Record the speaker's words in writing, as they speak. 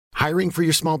Hiring for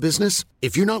your small business?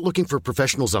 If you're not looking for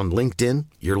professionals on LinkedIn,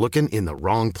 you're looking in the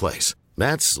wrong place.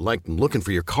 That's like looking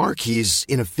for your car keys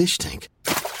in a fish tank.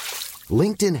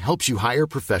 LinkedIn helps you hire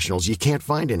professionals you can't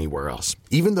find anywhere else,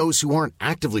 even those who aren't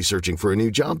actively searching for a new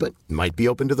job but might be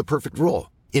open to the perfect role.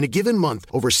 In a given month,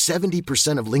 over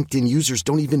 70% of LinkedIn users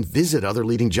don't even visit other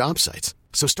leading job sites.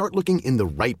 So start looking in the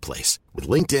right place. With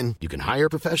LinkedIn, you can hire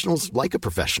professionals like a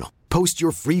professional. Post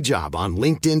your free job on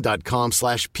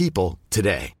linkedin.com/people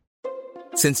today.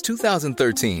 Since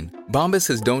 2013, Bombas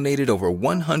has donated over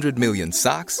 100 million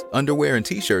socks, underwear, and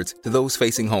T-shirts to those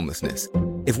facing homelessness.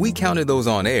 If we counted those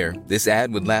on air, this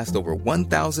ad would last over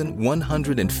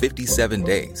 1,157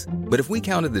 days. But if we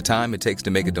counted the time it takes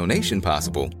to make a donation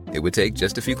possible, it would take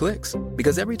just a few clicks.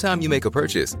 Because every time you make a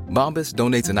purchase, Bombas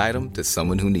donates an item to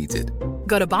someone who needs it.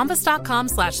 Go to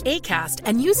bombas.com/ACAST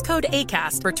and use code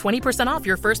ACAST for 20% off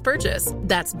your first purchase.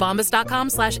 That's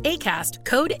bombas.com/ACAST,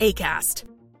 code ACAST.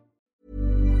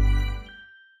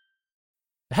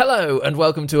 Hello and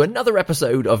welcome to another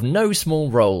episode of No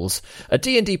Small Roles, a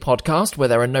D&D podcast where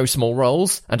there are no small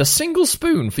roles and a single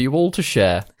spoon for you all to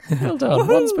share. Well done,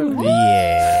 one spoon.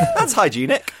 Yeah. That's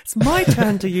hygienic. It's my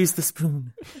turn to use the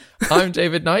spoon. I'm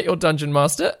David Knight, your Dungeon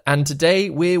Master, and today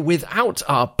we're without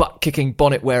our butt-kicking,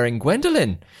 bonnet-wearing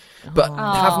Gwendolyn. But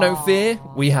have no fear,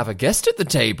 we have a guest at the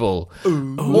table.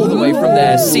 All the way from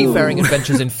their seafaring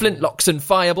adventures in flintlocks and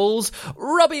fireballs,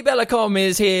 Robbie Bellicom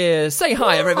is here. Say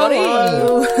hi, everybody.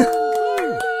 Hello.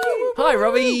 Hi,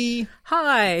 Robbie.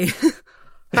 Hi.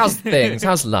 How's things?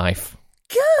 How's life?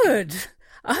 Good.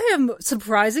 I am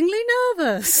surprisingly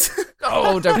nervous.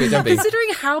 Oh, don't be. Considering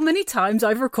how many times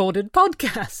I've recorded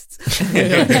podcasts.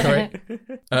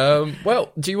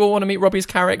 Well, do you all want to meet Robbie's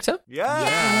character?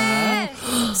 Yeah.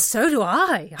 So do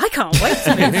I. I can't wait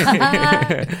to meet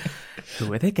them.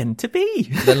 Who are they going to be?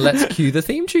 Then let's cue the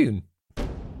theme tune.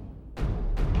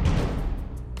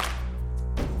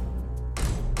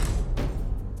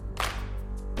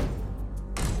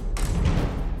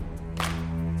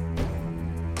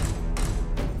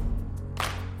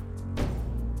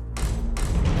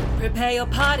 Prepare your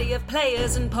party of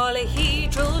players and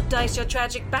polyhedral dice. Your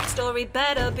tragic backstory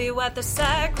better be worth the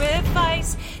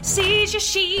sacrifice. Seize your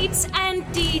sheets and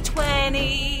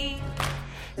D20.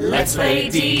 Let's play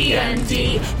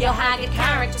D&D. Your haggard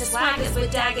character swaggers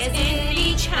with daggers in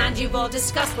each hand. You've all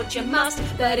discussed what you must,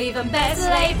 but even better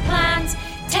laid plans.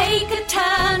 Take a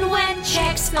turn when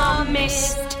checks are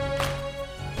missed.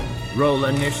 Roll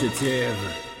initiative.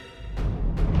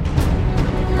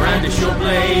 Brandish your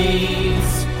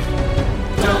blades.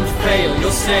 Don't fail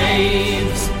your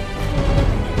saves.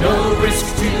 No risk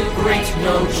too great,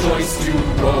 no choice to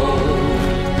roll.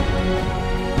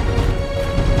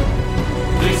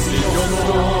 This is your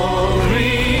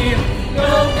story.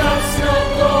 No guts, no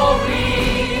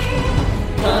glory.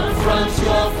 Confront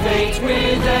your fate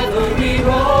with every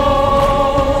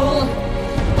roll.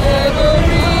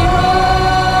 Every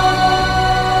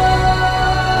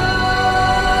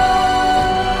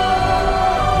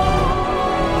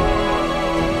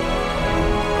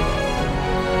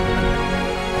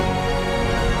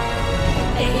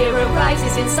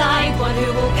rises inside, one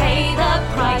who will pay the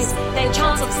price. Their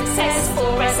chance of success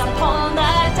will rest upon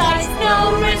the dice.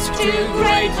 No risk too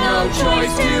great, no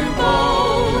choice too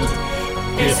bold.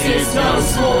 This is No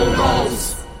Small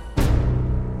Roles.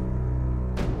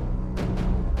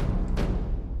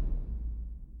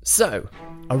 So,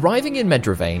 arriving in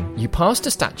Medravane, you passed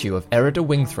a statue of Erida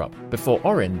Wingthrup before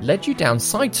Orin led you down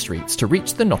side streets to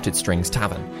reach the Knotted Strings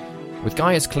Tavern. With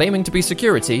Gaius claiming to be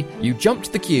security, you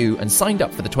jumped the queue and signed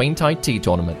up for the Twain-Tide Tea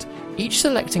Tournament, each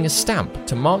selecting a stamp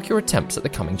to mark your attempts at the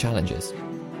coming challenges.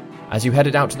 As you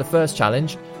headed out to the first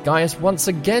challenge, Gaius once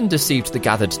again deceived the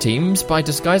gathered teams by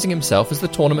disguising himself as the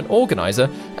tournament organiser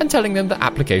and telling them that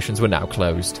applications were now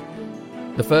closed.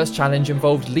 The first challenge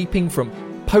involved leaping from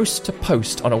post to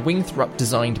post on a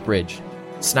Wingthrup-designed bridge,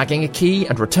 snagging a key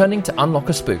and returning to unlock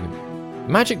a spoon.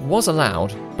 Magic was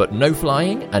allowed, but no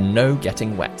flying and no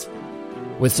getting wet.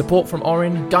 With support from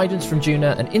Orin, guidance from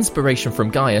Juna, and inspiration from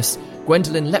Gaius,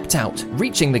 Gwendolyn leapt out,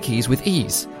 reaching the keys with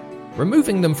ease.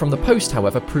 Removing them from the post,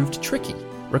 however, proved tricky,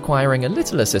 requiring a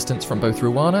little assistance from both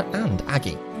Ruana and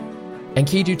Aggie.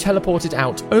 Enkidu teleported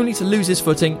out only to lose his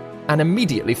footing and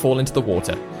immediately fall into the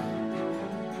water.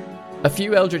 A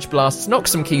few Eldritch Blasts knocked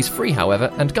some keys free,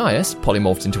 however, and Gaius,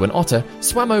 polymorphed into an otter,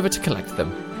 swam over to collect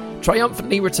them.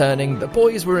 Triumphantly returning, the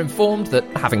boys were informed that,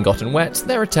 having gotten wet,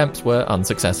 their attempts were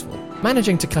unsuccessful.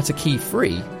 Managing to cut a key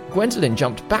free, Gwendolyn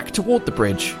jumped back toward the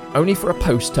bridge, only for a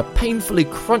post to painfully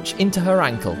crunch into her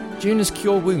ankle. Juna's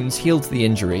Cure Wounds healed the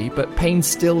injury, but pain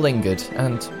still lingered,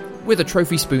 and With a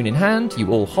trophy spoon in hand,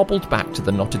 you all hobbled back to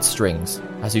the knotted strings.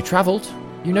 As you travelled,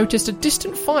 you noticed a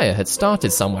distant fire had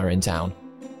started somewhere in town.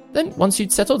 Then, once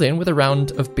you'd settled in with a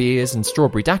round of beers and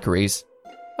strawberry daiquiris,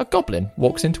 a goblin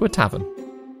walks into a tavern.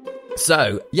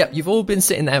 So, you've all been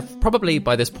sitting there probably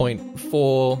by this point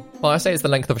for, well, I say it's the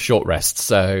length of a short rest.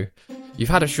 So, you've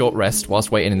had a short rest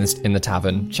whilst waiting in the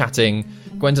tavern, chatting.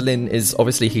 Gwendolyn is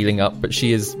obviously healing up, but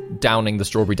she is downing the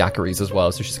strawberry daiquiris as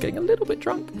well, so she's getting a little bit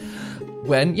drunk.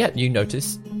 When, you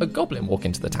notice a goblin walk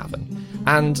into the tavern.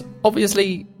 And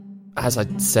obviously, as I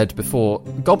said before,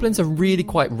 goblins are really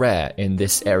quite rare in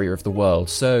this area of the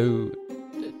world, so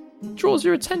it draws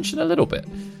your attention a little bit.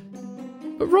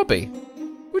 But Robbie,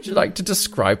 would you like to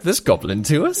describe this goblin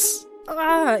to us?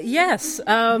 Yes.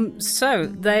 So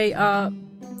they are...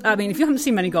 I mean, if you haven't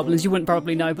seen many goblins, you wouldn't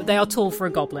probably know, but they are tall for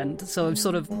a goblin. So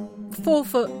sort of 4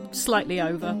 foot, slightly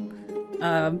over.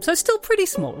 So still pretty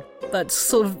small, but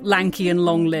sort of lanky and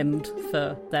long-limbed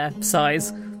for their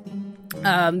size.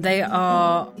 They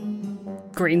are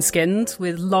green-skinned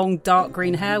with long, dark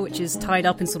green hair, which is tied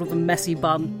up in sort of a messy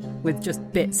bun with just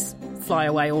bits fly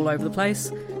away all over the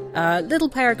place. Little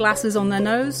pair of glasses on their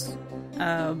nose,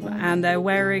 and they're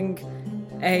wearing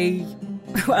a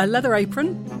leather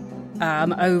apron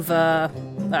over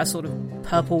a sort of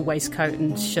purple waistcoat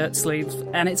and shirt sleeves,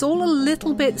 and it's all a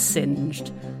little bit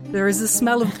singed. There is a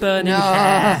smell of burning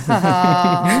hair.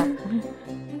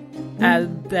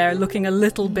 And they're looking a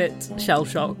little bit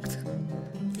shell-shocked.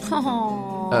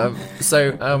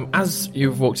 As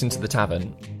you've walked into the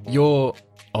tavern, you're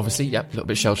obviously, a little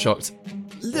bit shell-shocked,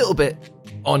 a little bit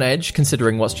on edge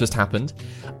considering what's just happened.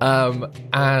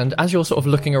 And as you're sort of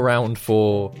looking around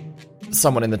for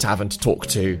someone in the tavern to talk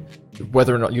to,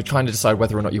 whether or not you're trying to decide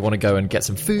whether or not you want to go and get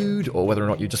some food or whether or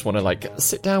not you just want to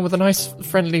sit down with a nice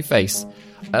friendly face,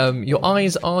 your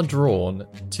eyes are drawn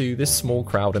to this small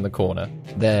crowd in the corner.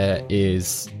 There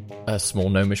is a small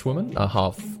gnomish woman, a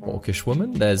half orcish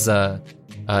woman. There's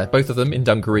both of them in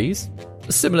dungarees,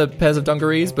 similar pairs of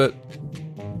dungarees, but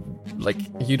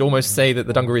you'd almost say that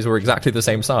the dungarees were exactly the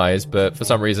same size, but for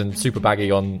some reason super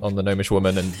baggy on the gnomish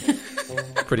woman and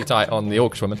pretty tight on the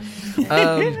orcish woman.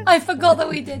 I forgot that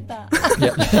we did that.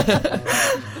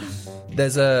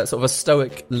 There's a sort of a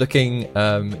stoic-looking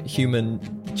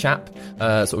human chap,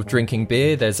 sort of drinking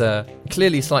beer. There's a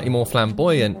clearly slightly more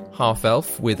flamboyant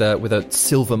half-elf with a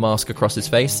silver mask across his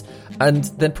face. And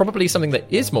then probably something that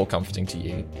is more comforting to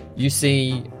you. You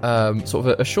see sort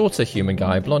of a shorter human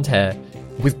guy, blonde hair,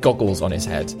 with goggles on his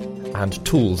head and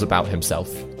tools about himself.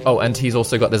 Oh, and he's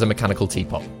also there's a mechanical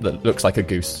teapot that looks like a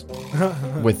goose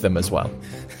with them as well.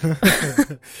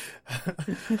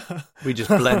 We just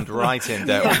blend right in,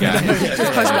 don't we? I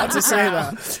was about to say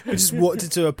that. We just walked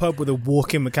into a pub with a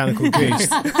walking mechanical goose.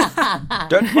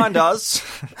 Don't mind us.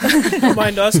 Don't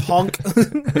mind us, honk.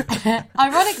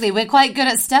 Ironically, we're quite good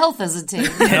at stealth as a team.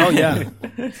 Oh, yeah.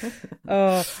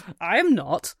 I am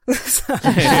not.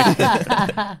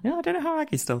 Yeah, I don't know how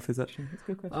Aggie stealth is, actually. That's a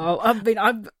good question. Oh, I mean,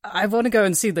 I want to go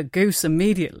and see the goose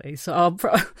immediately, so I'll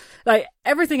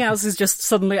everything else is just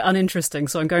suddenly uninteresting,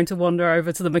 so I'm going to wander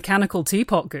over to the mechanical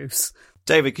teapot goose.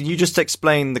 David, can you just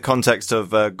explain the context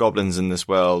of goblins in this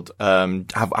world?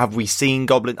 Have we seen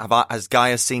goblins? Has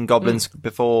Gaius seen goblins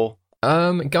before?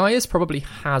 Gaius probably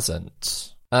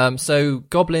hasn't. So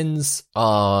goblins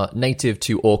are native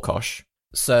to Orkosh.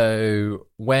 So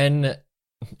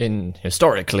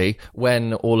historically,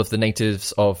 when all of the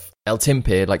natives of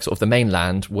Eltimpir, sort of the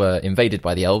mainland, were invaded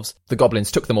by the elves, the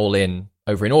goblins took them all in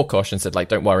over in Orkosh and said,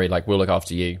 don't worry, we'll look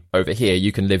after you. Over here,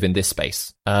 you can live in this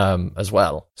space as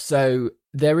well. So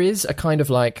there is a kind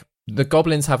of the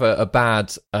goblins have a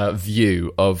bad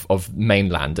view of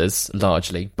mainlanders,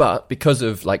 largely, but because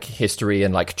of history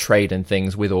and trade and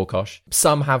things with Orkosh,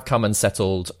 some have come and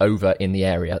settled over in the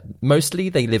area. Mostly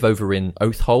they live over in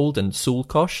Oathhold and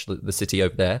Sulkosh, the city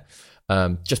over there,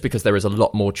 just because there is a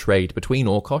lot more trade between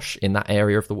Orkosh in that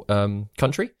area of the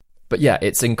country. But yeah,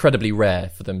 it's incredibly rare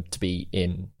for them to be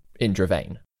in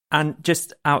Dravain. And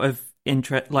just out of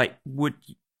interest, would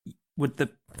there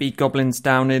be goblins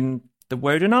down in the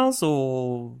Wodenars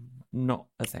or not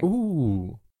a thing?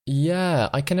 Ooh, yeah.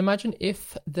 I can imagine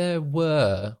if there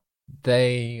were,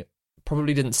 they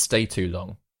probably didn't stay too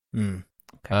long.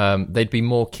 Okay. They'd be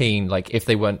more keen, if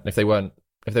they were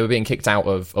being kicked out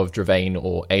of Dravain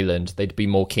or Aeland, they'd be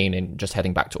more keen in just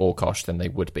heading back to Orkosh than they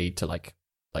would be to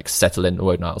settle in the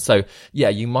Wodenars. So yeah,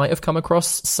 you might have come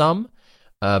across some,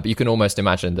 but you can almost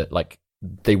imagine that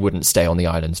they wouldn't stay on the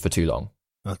islands for too long.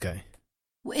 Okay.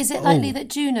 Is it likely that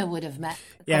Juna would have met?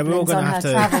 Yeah, we're all going to have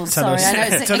to travels? tell us. Sorry, I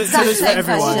know it's the tell exact us for same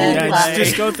everyone. question, Yeah, but-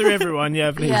 just go through everyone.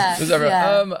 Yeah, please.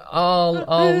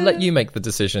 I'll let you make the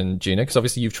decision, Juna, because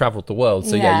obviously you've travelled the world,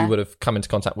 so Yeah. you would have come into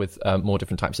contact with more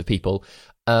different types of people.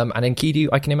 And Enkidu,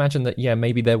 I can imagine that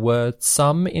maybe there were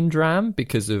some in Dram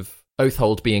because of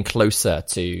Oathhold being closer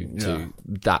to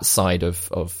that side of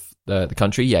the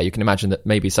country. Yeah, you can imagine that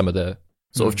maybe some of the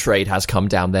sort of trade has come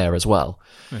down there as well.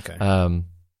 Okay.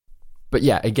 But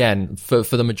yeah, again, for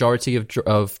the majority of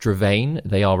Dravane,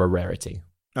 they are a rarity.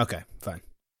 Okay, fine.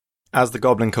 As the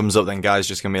goblin comes up, then Guy's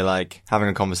just going to be like having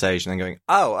a conversation and going,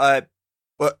 what?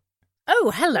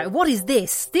 Oh, hello. What is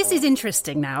this? This is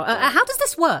interesting now. How does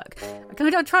this work?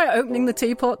 Can I try opening the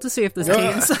teapot to see if there's tea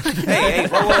inside? Hey,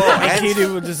 whoa.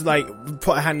 Enkidu will just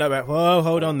put a hand up. Whoa,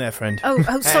 hold on there, friend.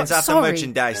 Hands after sorry.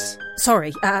 merchandise.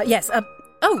 Sorry. Yes.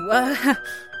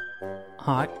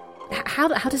 Hi. How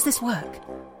does this work?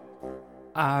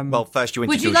 Well, first you Would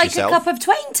introduce you like yourself. a cup of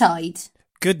Twain-Tide?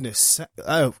 Goodness.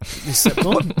 Oh,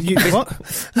 what?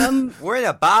 We're in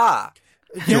a bar.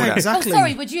 Yeah, exactly. Oh,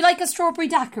 sorry, would you like a strawberry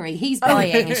daiquiri? He's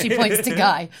buying, and she points to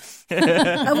Guy.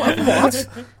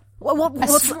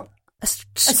 What? A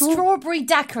strawberry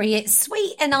daiquiri. It's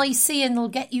sweet and icy and will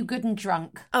get you good and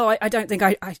drunk. Oh, I don't think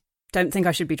I don't think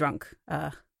I should be drunk.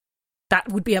 That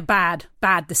would be a bad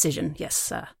decision. Yes,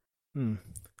 sir.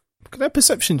 Could I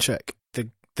perception check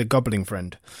the gobbling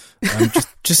friend?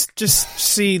 Just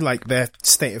see like their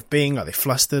state of being. Are they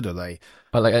flustered? Are they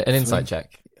Like an insight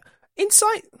check.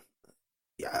 insight?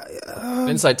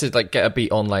 Insight to like get a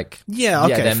beat on okay,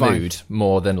 their fine. mood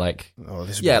more than like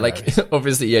This would be like hilarious.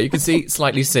 obviously you can see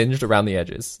slightly singed around the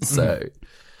edges. So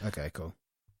Okay, cool.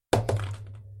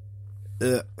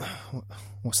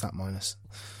 What's that minus?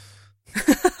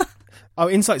 Oh,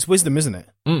 insight's wisdom, isn't it?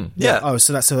 Yeah. Oh,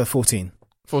 so that's a 14.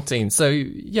 14. So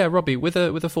yeah, Robbie, with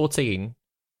a 14,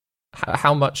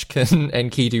 how much can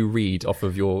Enkidu read off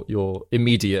of your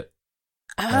immediate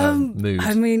mood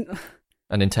I mean,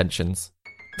 and intentions?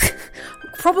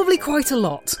 probably quite a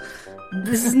lot.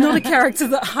 This is not a character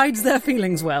that hides their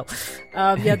feelings well.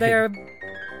 They are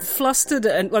flustered,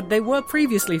 and they were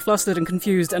previously flustered and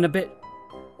confused and a bit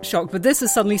shocked, but this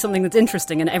is suddenly something that's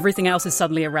interesting, and everything else is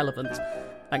suddenly irrelevant.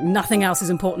 Like, nothing else is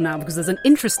important now because there's an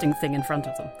interesting thing in front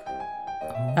of them.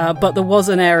 But there was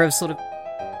an air of sort of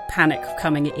panic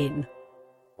coming in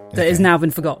that has now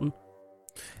been forgotten.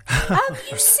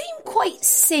 You seem quite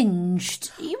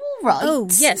singed. Are you all right? Oh,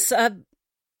 yes.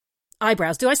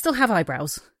 Eyebrows. Do I still have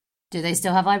eyebrows? Do they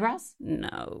still have eyebrows?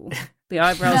 No. The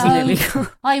eyebrows are nearly gone.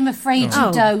 I'm afraid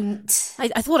you don't.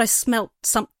 I thought I smelt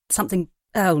something.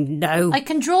 Oh, no. I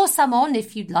can draw some on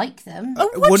if you'd like them. Oh,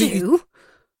 What would do you?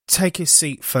 Take a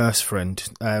seat first, friend.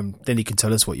 Then you can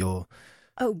tell us what your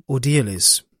ordeal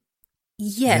is.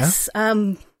 Yes.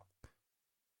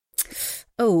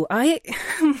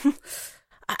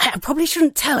 I probably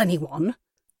shouldn't tell anyone.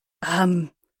 Go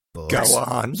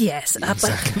on. Yes,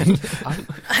 Exactly.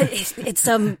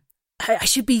 but I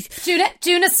should be.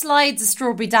 Juna slides a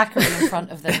strawberry daiquiri in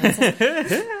front of them and says,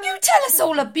 You tell us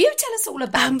all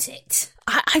about it.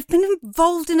 I've been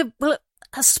involved in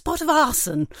a spot of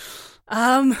arson.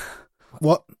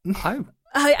 What? Oh.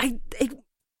 I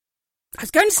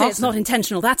was going to say it's not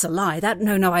intentional. That's a lie.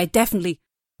 I definitely.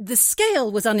 The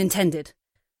scale was unintended.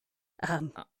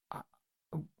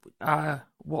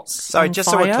 What's Sorry, on just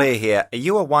fire? so we're clear here, are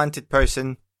you a wanted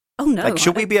person? Oh no! Like,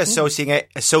 should we be I don't think-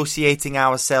 associating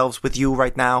ourselves with you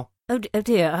right now? Oh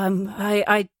dear.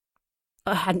 I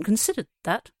hadn't considered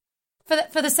that.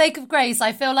 For the sake of grace,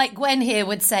 I feel like Gwen here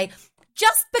would say,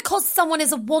 just because someone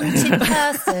is a wanted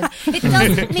person, it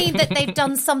doesn't mean that they've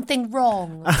done something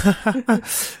wrong.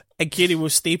 And Kitty will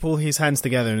steeple his hands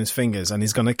together in his fingers, and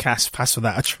he's going to cast Pass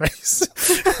Without a Trace.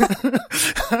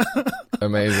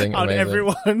 Amazing. On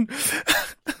everyone.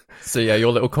 So yeah,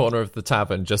 your little corner of the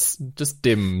tavern just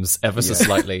dims ever so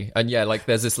slightly, and like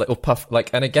there's this little puff.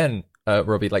 And again,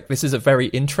 Robbie, this is a very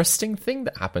interesting thing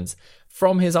that happens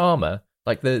from his armor.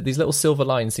 These little silver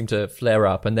lines seem to flare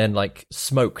up, and then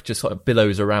smoke just sort of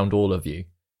billows around all of you,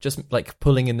 just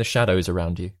pulling in the shadows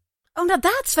around you. Oh, now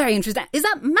that's very interesting. Is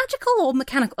that magical or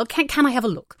mechanical? Can I have a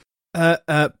look?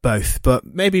 Both, but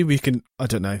maybe we can, I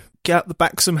don't know, get out the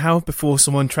back somehow before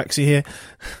someone tracks you here.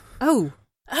 Oh,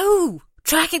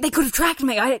 track it. They could have tracked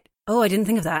me. I didn't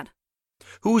think of that.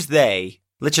 Who's they?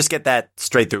 Let's just get that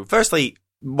straight through. Firstly,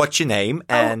 what's your name,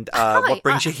 and hi, what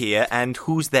brings you here, and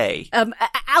who's they?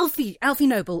 Alfie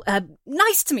Noble.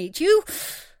 Nice to meet you.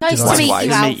 Nice to meet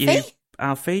you, Alfie.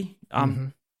 Alfie.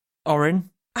 Orin.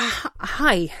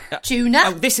 Hi. Juna.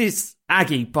 Oh, this is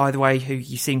Aggie, by the way, who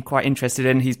you seem quite interested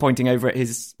in. He's pointing over at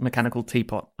his mechanical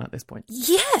teapot at this point.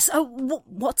 Yes. Oh,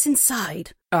 what's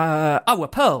inside? A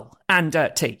pearl and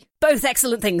tea. Both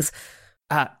excellent things.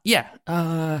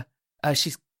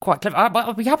 She's quite clever.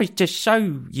 I'll be happy to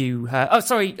show you her. Oh,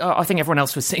 sorry. I think everyone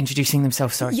else was introducing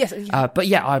themselves. Sorry. Yes. But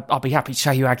yeah, I'll be happy to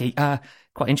show you Aggie.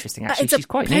 Quite interesting, actually. It's She's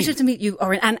quite a pleasure neat. to meet you,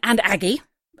 Orin, and Aggie.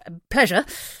 Pleasure.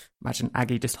 Imagine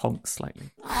Aggie just honks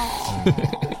slightly.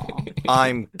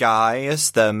 I'm Gaius,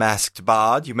 the masked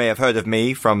bard. You may have heard of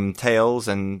me from tales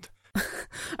and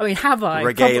I mean, have I?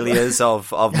 regalias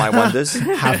of my wonders.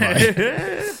 Have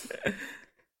I?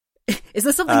 Is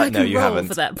there something I no, can you roll haven't.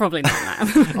 for that? Probably not.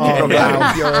 Oh,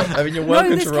 wow. You're welcome Knowing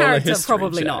this to roll a character, history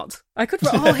probably check. not. I could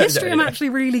roll history. Yeah, I'm yeah. actually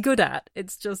really good at.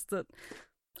 It's just that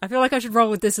I feel like I should roll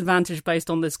with disadvantage based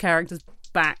on this character's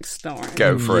backstory.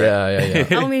 Go for it.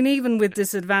 Yeah. I mean, even with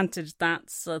disadvantage,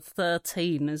 that's a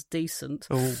 13 is decent.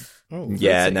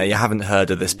 Yeah, no, you haven't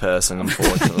heard of this person,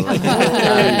 unfortunately.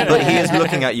 But he is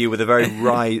looking at you with a very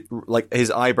like his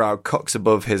eyebrow cocks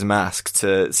above his mask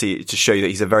to show you that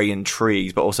he's a very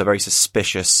intrigued but also very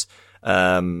suspicious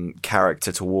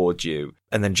character toward you,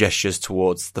 and then gestures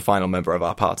towards the final member of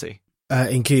our party.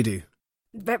 Enkidu.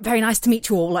 Very nice to meet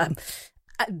you all.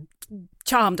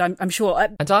 Charmed, I'm sure.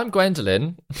 And I'm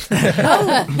Gwendolyn.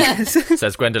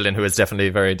 Says Gwendolyn, who is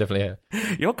definitely here.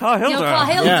 You're Carhilda.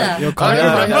 Yeah, you're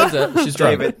Carhilda. She's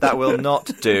drunk. David, that will not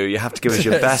do. You have to give us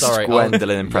your best Sorry,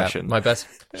 Gwendolyn impression. Yeah, my best.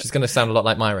 She's going to sound a lot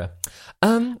like Myra.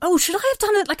 Oh, should I have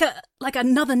done it like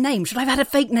another name? Should I have had a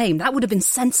fake name? That would have been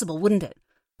sensible, wouldn't it?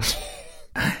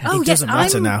 It doesn't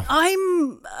matter now.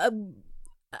 I'm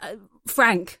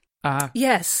Frank.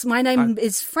 Yes, my name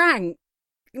is Frank.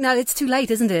 No, it's too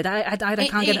late, isn't it? I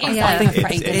can't get it. I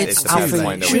think It's it's the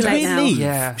point that Should late we now. leave?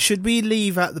 Yeah. Should we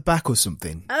leave at the back or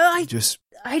something? I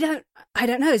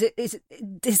don't know.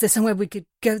 Is there somewhere we could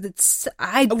go that's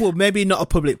Well, maybe not a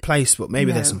public place, but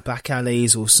maybe there's some back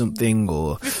alleys or something,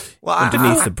 or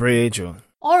underneath the bridge, or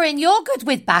Orin, you're good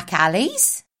with back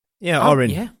alleys. yeah, Orin.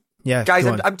 Yeah. Yeah, Guys,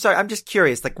 go on. I'm sorry, I'm just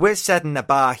curious. Like, we're setting a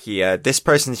bar here. This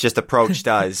person's just approached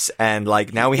us, and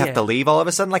like now we have to leave all of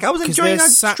a sudden. Like, I was 'Cause enjoying they're our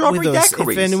sat strawberry with us.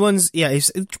 daiquiris. If anyone's,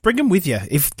 bring them with you.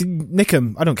 If nick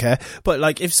them, I don't care. But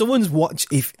like, if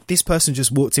if this person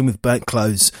just walked in with burnt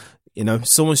clothes,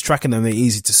 someone's tracking them. They're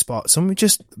easy to spot. Someone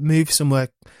just move somewhere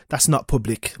that's not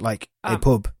public, like a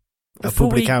pub, a before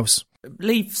public we house.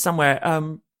 Leave somewhere,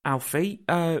 Alfie.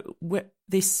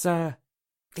 This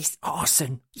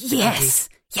arson. Yes.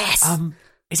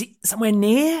 Is it somewhere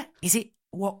near? Is it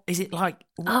what? Is it like?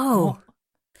 Oh.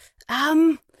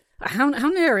 How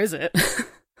near is it?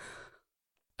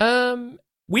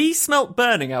 We smelt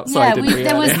burning outside. Yeah, didn't we?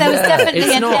 there was definitely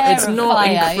It's an not. air It's of not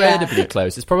fire, incredibly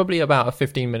close. It's probably about a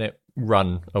 15-minute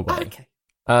run away. Okay.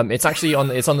 It's actually on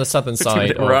the southern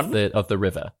side 15-minute run? of the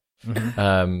river.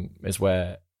 Is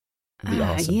where the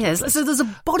arson. Yes. took place. So there's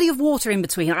a body of water in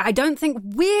between. I don't think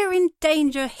we're in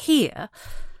danger here.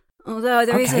 Although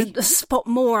there is a spot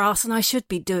more arson I should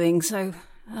be doing, so...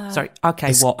 Sorry.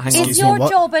 Okay. What? Hang on. Is Excuse your me,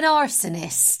 what? job an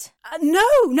arsonist?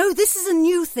 No, this is a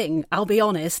new thing, I'll be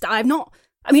honest. I'm not...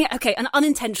 I mean, okay, an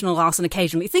unintentional arson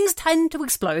occasionally. Things tend to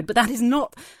explode, but that is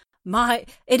not my...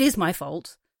 It is my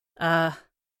fault.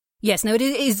 Yes, no, it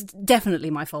is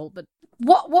definitely my fault, but...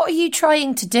 What are you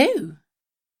trying to do?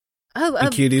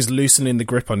 Enkidu's loosening the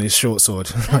grip on his short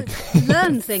sword.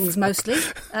 Learn things, mostly.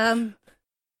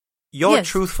 Your Yes.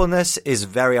 truthfulness is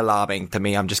very alarming to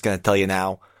me. I'm just going to tell you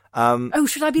now.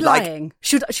 Should I be like- lying?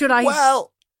 Should I...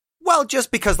 Well, just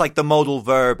because like the modal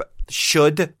verb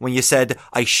should, when you said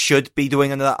I should be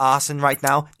doing another arson right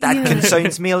now, that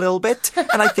concerns me a little bit.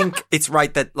 And I think it's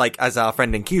right that, like, as our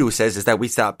friend Enkidu says, is that we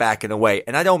start backing away.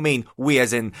 And I don't mean we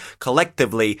as in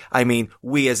collectively, I mean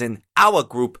we as in our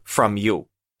group from you.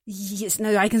 Yes,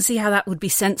 no, I can see how that would be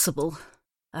sensible.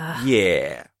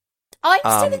 Yeah. I'm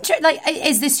still interested. Like,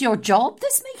 is this your job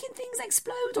that's making things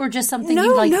explode, or just something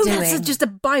you like doing? That's just a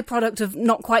byproduct of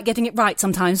not quite getting it right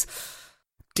sometimes.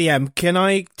 DM, can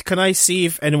I see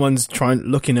if anyone's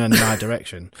looking in our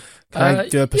direction? Can I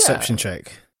do a perception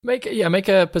check? Make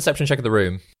a perception check of the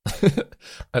room.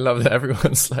 I love that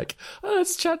everyone's like,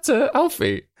 let's chat to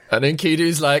Alfie. And then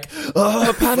Enkidu's like,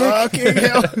 panic. Fucking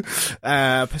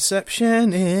hell.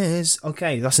 Perception is...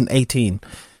 Okay, that's an 18.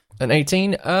 An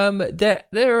 18. There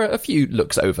are a few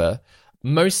looks over.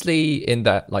 Mostly in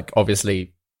that, like,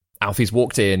 obviously, Alfie's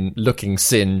walked in, looking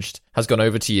singed, has gone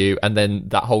over to you, and then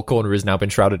that whole corner has now been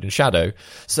shrouded in shadow.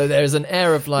 So there's an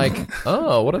air of like,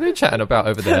 oh, what are they chatting about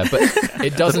over there? But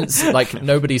it doesn't, like,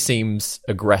 nobody seems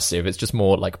aggressive. It's just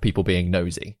more like people being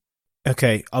nosy.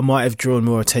 Okay, I might have drawn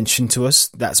more attention to us.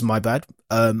 That's my bad.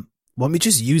 Why don't we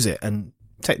just use it and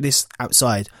take this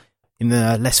outside in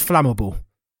a less flammable,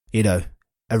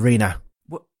 arena.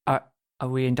 What, are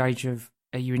you in danger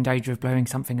of blowing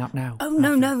something up now? Oh,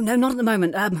 no, not at the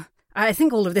moment. I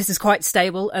think all of this is quite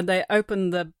stable, and they open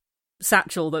the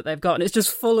satchel that they've got, and it's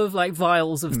just full of, like,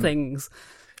 vials of things.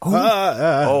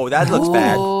 That looks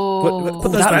bad.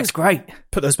 Put those back. Looks great.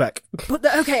 Put those back.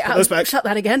 I'll shut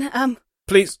that again.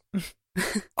 Please.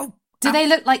 Do they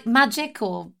look like magic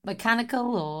or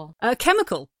mechanical or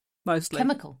chemical? Mostly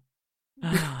chemical.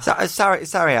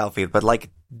 Sorry, Alfie, but like,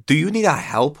 do you need our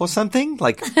help or something?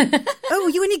 Like, oh,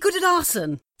 are you any good at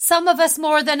arson? Some of us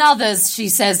more than others, she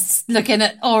says, looking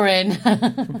at Orin.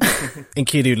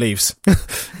 Enkidu leaves.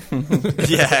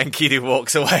 yeah, Enkidu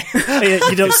walks away.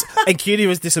 Enkidu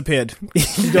has disappeared.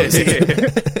 You don't see him.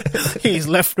 He's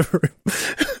left the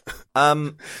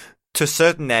room. To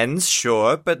certain ends,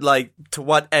 sure, but like, to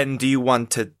what end do you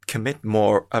want to commit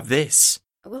more of this?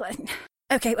 Well,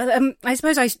 okay, well, I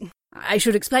suppose I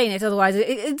should explain it, otherwise it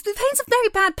paints a very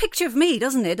bad picture of me,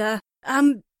 doesn't it? So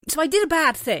I did a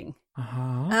bad thing.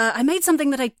 I made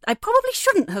something that I probably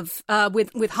shouldn't have,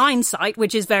 with hindsight,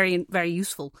 which is very, very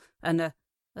useful and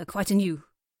quite a new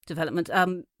development.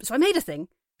 So I made a thing,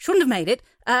 shouldn't have made it,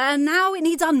 and now it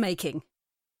needs unmaking.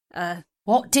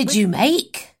 What did you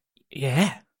make?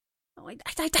 Yeah. I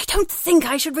don't think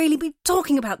I should really be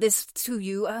talking about this to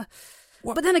you.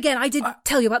 But then again, I did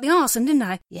tell you about the arson, didn't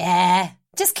I? Yeah.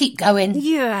 Just keep going.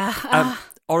 Yeah.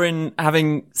 Orin,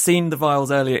 having seen the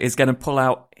vials earlier, is going to pull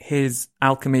out his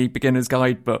Alchemy Beginner's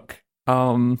Guidebook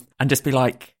and just be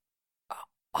like,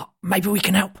 maybe we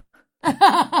can help.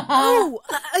 Oh,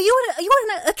 are you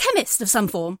a chemist of some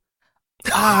form?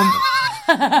 I'm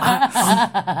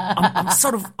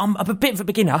a bit of a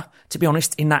beginner, to be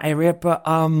honest, in that area, but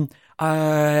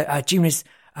Juna's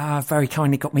very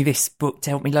kindly got me this book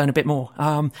to help me learn a bit more.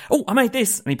 I made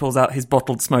this, and he pulls out his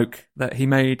bottled smoke that he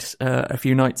made a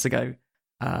few nights ago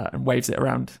and waves it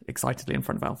around excitedly in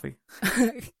front of Alfie.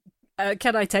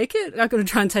 Can I take it? I'm going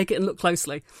to try and take it and look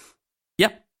closely.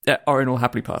 Yep, Orin will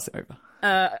happily pass it over.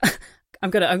 I'm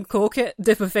going to uncork it,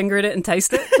 dip a finger in it, and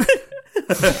taste it.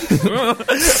 Oh,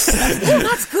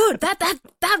 that's good.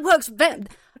 That works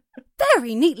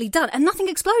very neatly done, and nothing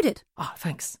exploded. Oh,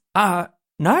 thanks. No,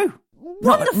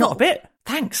 not a bit.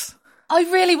 Thanks. I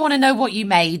really want to know what you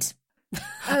made.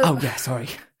 Oh yeah, sorry.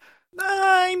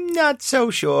 I'm not so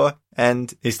sure.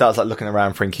 And he starts like looking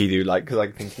around for Enkidu, like, because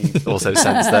I think he also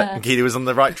sensed that Enkidu was on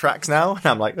the right tracks now. And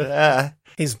I'm like,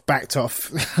 He's backed off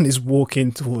and is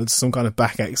walking towards some kind of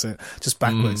back exit, just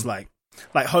backwards, like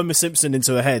Homer Simpson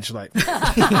into a hedge, like.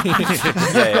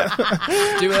 yeah.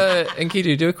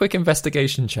 Enkidu, do a quick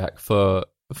investigation check for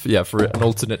an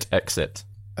alternate exit.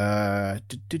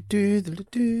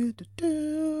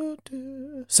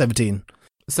 17.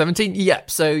 17?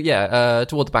 Yep. So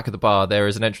toward the back of the bar, there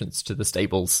is an entrance to the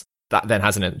stables that then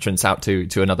has an entrance out to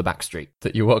another back street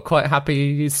that you are quite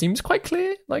happy. It seems quite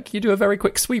clear. Like, you do a very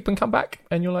quick sweep and come back,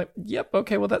 and you're like, yep,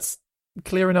 okay, well, that's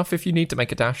clear enough if you need to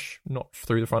make a dash, not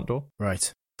through the front door.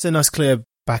 Right. It's a nice clear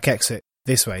back exit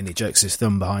this way, and he jerks his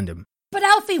thumb behind him. But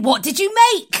Alfie, what did you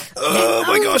make? Oh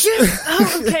my gosh.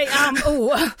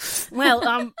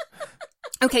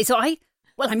 Okay, so I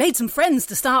made some friends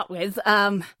to start with. Is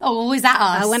that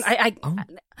us?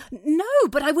 No,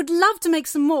 but I would love to make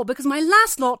some more because my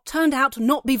last lot turned out to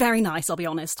not be very nice, I'll be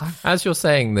honest. As you're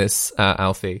saying this,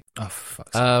 Alfie,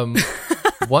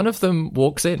 one of them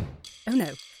walks in. Oh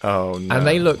no. Oh no. And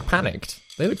they look panicked.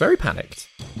 They look very panicked.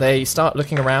 They start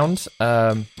looking around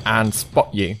and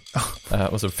spot you.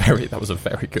 That was a very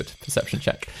good perception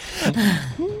check.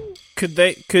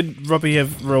 Could Robbie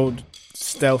have rolled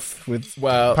stealth with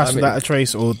without a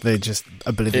trace, or they're just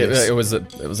oblivious? It was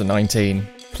a 19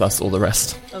 plus all the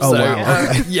rest. Oh, so, wow.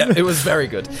 Okay. Yeah, it was very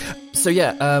good. So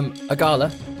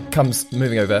Agala comes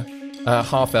moving over,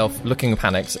 half elf, looking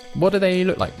panicked. What do they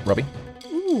look like, Robbie?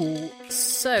 Ooh,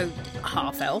 so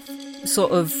half elf,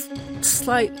 sort of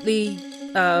slightly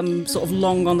sort of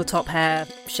long on the top hair,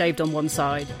 shaved on one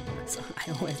side. So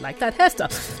I always like that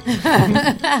hairstyle.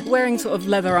 Wearing sort of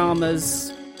leather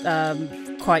armours,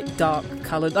 quite dark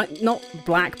coloured, like not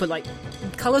black, but like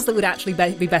colours that would actually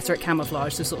be better at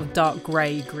camouflage. So sort of dark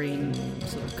grey, green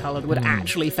sort of coloured would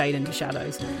actually fade into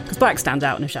shadows because black stands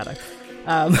out in a shadow.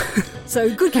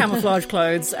 So good camouflage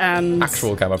clothes and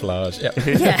actual camouflage.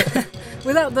 Yeah,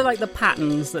 without the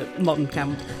patterns that modern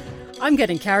I'm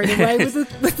getting carried away with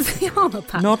the armour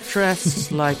pattern. Not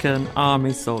dressed like an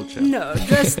army soldier. No,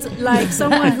 dressed like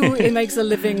someone who makes a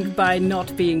living by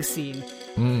not being seen.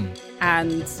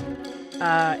 And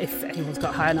if anyone's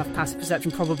got high enough passive perception,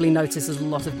 probably notices a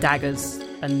lot of daggers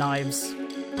and knives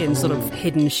in sort of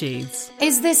hidden sheaths.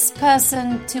 Is this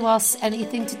person to us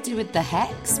anything to do with the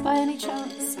hex by any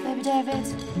chance, Baby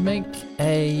David? Make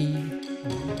a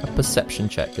perception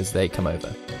check as they come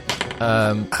over.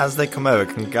 As they come over,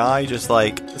 can Guy just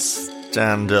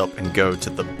stand up and go to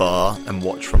the bar and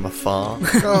watch from afar?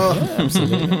 Yeah,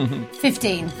 absolutely.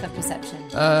 15 for perception.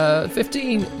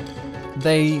 15.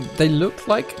 They look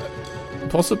like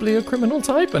possibly a criminal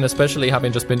type, and especially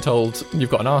having just been told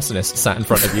you've got an arsonist sat in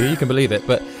front of you, you can believe it.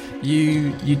 But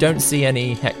you don't see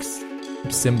any hex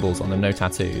symbols on them, no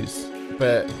tattoos.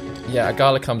 But yeah,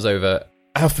 Agala comes over.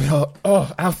 Alfie,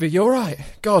 Alfie, you all right?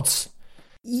 Gods.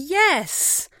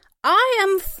 Yes, I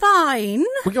am fine.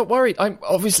 We got worried.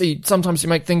 Obviously, sometimes you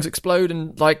make things explode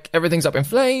and, everything's up in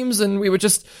flames, and we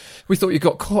thought you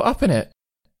got caught up in it.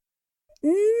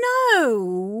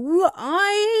 No,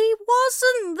 I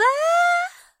wasn't there.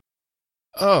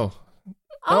 Oh.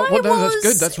 No, that's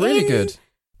good. That's really good.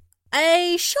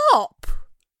 A shop.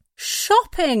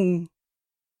 Shopping.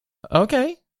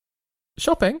 Okay.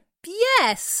 Shopping?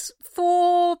 Yes,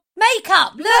 for...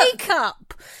 Makeup! Look!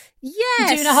 Makeup!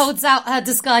 Yes! Juna holds out her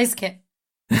disguise kit.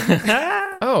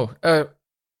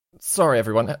 Sorry,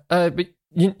 everyone. But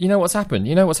you know what's happened?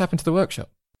 You know what's happened to the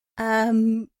workshop?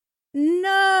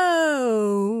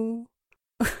 No.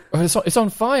 It's on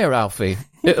fire, Alfie.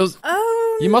 It was... Oh...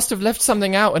 You must have left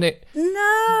something out and it...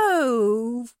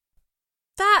 No.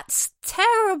 That's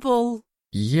terrible.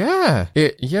 Yeah,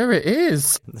 it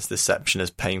is. This deception is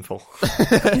painful.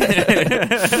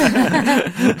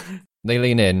 They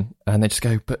lean in and they just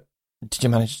go, but did you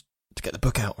manage to get the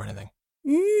book out or anything?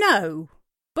 No.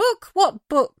 Book? What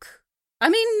book? I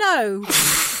mean, no.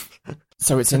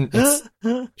 So it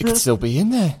could still be in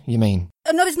there, you mean?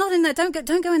 No, it's not in there. Don't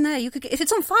go in there. You could if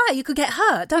it's on fire, you could get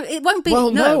hurt. It won't be.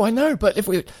 Well, no, I know, but if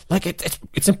we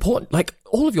it's important,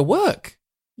 all of your work.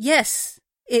 Yes,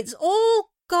 it's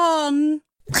all gone.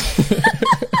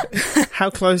 How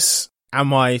close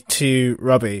am I to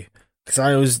Robbie? Because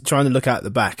I was trying to look out the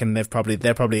back, and they're probably in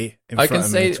front I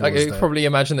of me. I can probably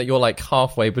imagine that you're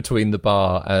halfway between the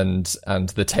bar and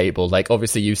the table.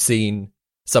 Obviously, you've seen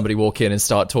somebody walk in and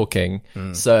start talking,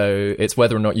 so it's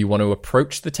whether or not you want to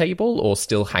approach the table or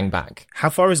still hang back. How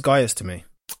far is Gaius to me?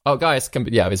 Oh, Gaius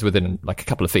is within a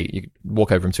couple of feet. You can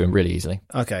walk over to him really easily.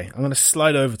 Okay, I'm going to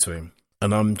slide over to him,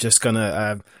 and I'm just going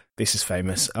to. This is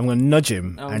famous. I'm going to nudge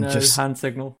him just hand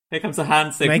signal. Here comes a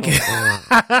hand signal. Make it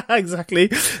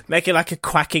exactly. Make it like a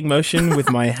quacking motion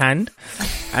with my hand,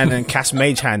 and then cast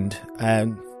Mage Hand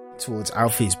towards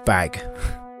Alfie's bag.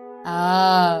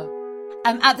 Oh.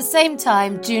 At the same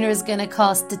time, Juna is going to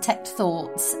cast Detect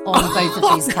Thoughts on both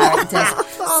of these characters,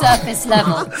 surface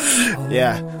level.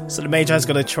 Yeah. So the Mage Hand's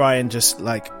going to try and just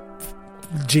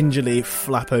gingerly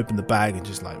flap open the bag and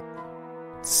just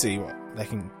see what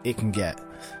it can get.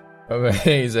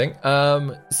 Amazing.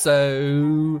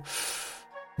 So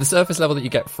the surface level that you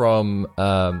get from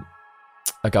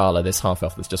Agala, this half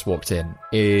elf that's just walked in,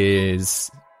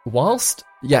 is whilst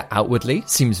outwardly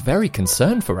seems very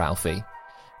concerned for Alfie.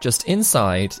 Just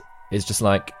inside is just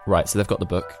right, so they've got the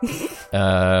book. They've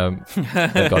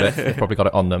got it. They've probably got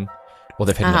it on them. Or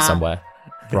they've hidden it somewhere.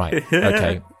 Right,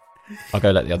 okay. I'll go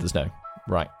let the others know.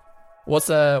 Right. What's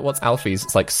Alfie's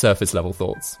surface level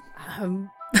thoughts?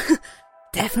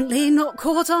 Definitely not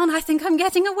caught on. I think I'm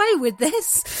getting away with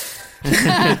this.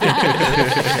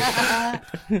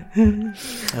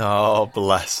 Oh,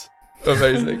 bless.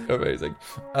 Amazing.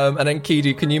 And then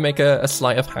Kidu, can you make a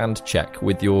sleight of hand check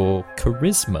with your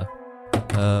charisma?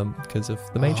 Because of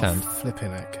the mage hand.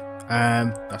 Flipping heck.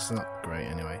 That's not great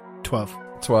anyway.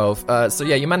 12. So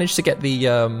you managed to get the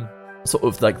sort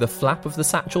of the flap of the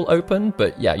satchel open,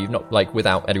 but you've not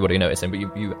without anybody noticing, but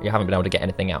you haven't been able to get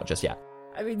anything out just yet.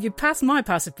 I mean, you passed my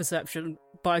passive perception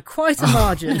by quite a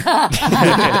margin.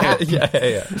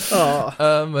 Yeah.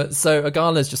 Oh. So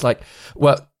Agala's just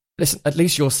well, listen, at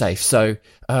least you're safe. So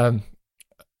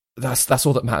that's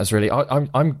all that matters, really.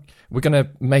 We're gonna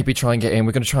maybe try and get in.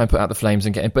 We're gonna try and put out the flames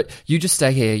and get in. But you just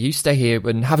stay here. You stay here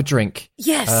and have a drink.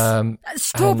 Yes.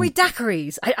 Strawberry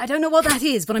dacqueries. I don't know what that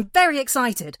is, but I'm very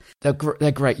excited. They're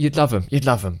great. You'd love them.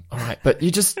 All right, but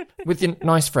you just with your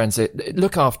nice friends,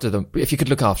 look after them. If you could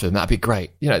look after them, that'd be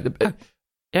great. Yeah,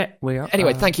 we are.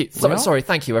 Anyway, thank you. Sorry,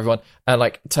 thank you, everyone.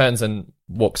 And turns and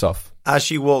walks off. As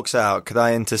she walks out, could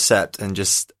I intercept and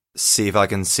just see if I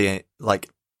can see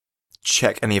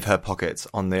check any of her pockets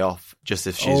on the off, just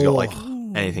if she's got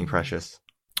anything precious?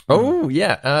 Oh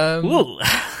yeah.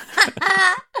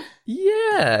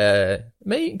 Yeah.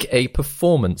 Make a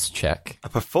performance check. A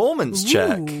performance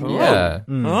check? Yeah.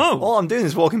 Oh. All I'm doing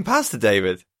is walking past it,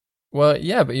 David. Well,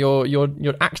 yeah, but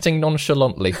you're acting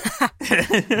nonchalantly.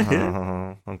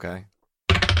 Oh, okay.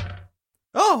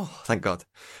 Oh, thank God.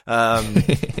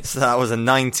 So that was a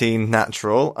 19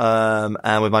 natural.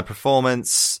 And with my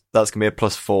performance, that's going to be a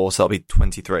 +4, so that'll be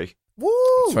 23.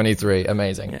 Woo! 23,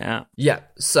 amazing. Yeah.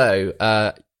 So,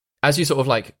 as you sort of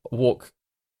like walk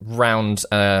round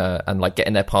and like get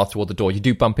in their path toward the door, you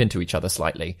do bump into each other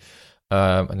slightly.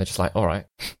 And they're just like, all right.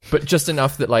 But just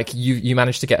enough that like you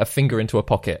manage to get a finger into a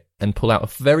pocket and pull out a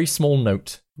very small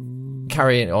note,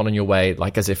 carry it on in your way,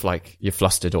 like as if like you're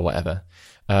flustered or whatever.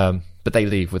 But they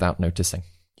leave without noticing.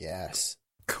 Yes.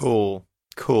 Cool.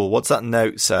 What's that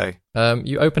note say?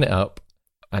 You open it up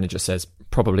and it just says,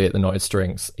 probably at the Knotted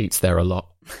Strings, eats there a lot.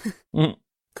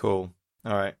 Cool.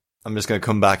 All right. I'm just going to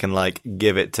come back and like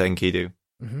give it to Enkidu.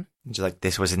 Mm-hmm. Just like,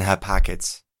 this was in her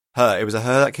packets. It was a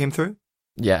her that came through?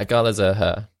 Yeah, Gala's a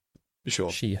her.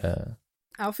 Sure. She, her.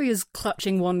 Alfie is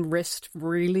clutching one wrist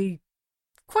really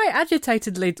quite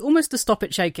agitatedly, almost to stop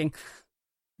it shaking.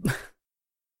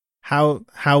 How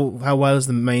well is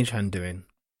the mage hand doing?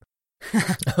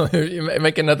 You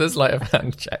make another sleight of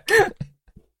hand check.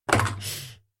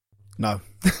 No.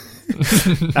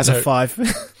 That's a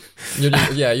 5.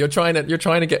 You're trying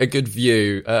to get a good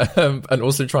view, and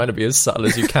also trying to be as subtle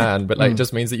as you can, but like it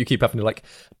just means that you keep having to like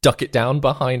duck it down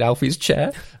behind Alfie's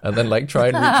chair and then like try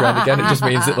and reach around again. It just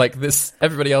means that like this,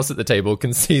 everybody else at the table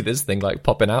can see this thing like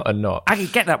popping out and not. I can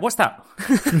get that. What's that?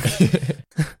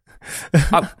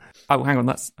 Oh, hang on.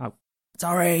 That's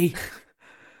sorry.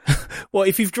 Well,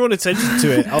 if you've drawn attention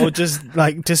to it, I'll just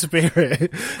like disappear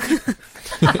it.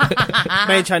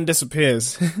 Mage hand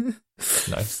disappears.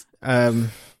 Nice.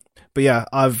 But yeah,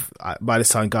 by this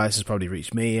time, Gaius has probably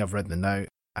reached me. I've read the note.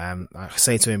 I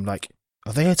say to him, like,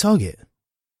 are they a target?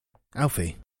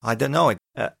 Alfie? I don't know.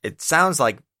 It sounds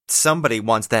like somebody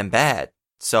wants them bad.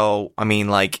 So, I mean,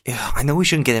 like, I know we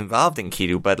shouldn't get involved in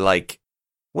Kidu, but like,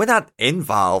 we're not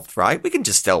involved, right? We can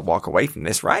just still walk away from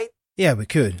this, right? Yeah, we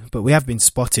could, but we have been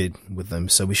spotted with them,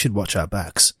 so we should watch our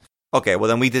backs. Okay, well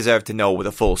then we deserve to know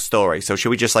the full story. So should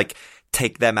we just like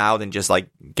take them out and just like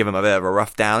give them a bit of a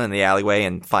rough down in the alleyway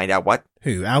and find out what?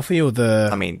 Who, Alfie or the...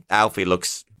 I mean, Alfie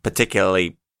looks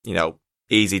particularly,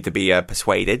 easy to be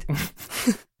persuaded.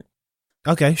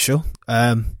 Okay, sure.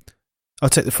 I'll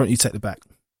take the front, you take the back.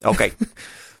 Okay.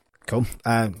 Cool.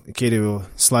 Kidu will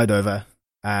slide over,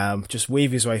 just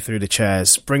weave his way through the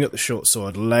chairs, bring up the short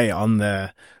sword, lay it on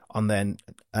their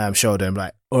shoulder and be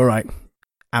like, all right,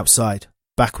 outside.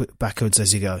 Backwards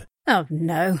as you go. Oh,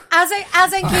 no. As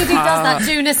Enkidu does that,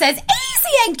 Juna says, easy,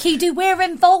 Enkidu, we're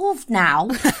involved now.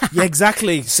 Yeah,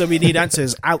 exactly. So we need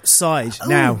answers outside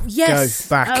now. Yes.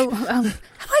 Go back. Have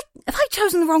I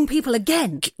chosen the wrong people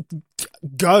again?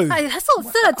 Go. That's not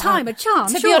the third time a charm,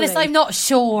 To be honest, I'm not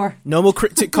sure. No more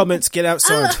cryptic comments. Get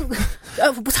outside.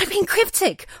 Was I being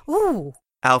cryptic? Ooh.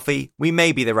 Alfie, we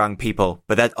may be the wrong people,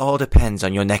 but that all depends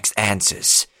on your next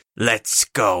answers. Let's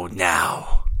go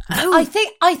now. Oh. I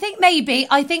think maybe.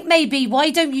 Why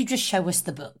don't you just show us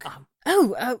the book?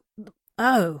 I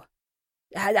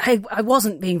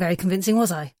wasn't being very convincing,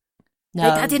 was I? No,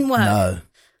 that didn't work. No.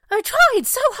 I tried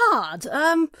so hard.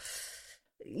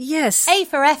 Yes. A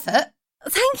for effort.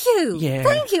 Thank you. Yeah.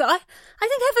 Thank you. I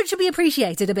think effort should be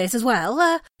appreciated a bit as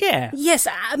well. Yeah. Yes.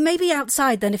 Maybe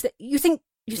outside then. If you think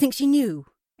she knew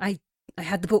I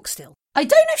had the book still. I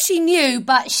don't know if she knew,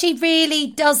 but she really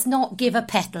does not give a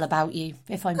petal about you,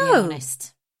 if I'm being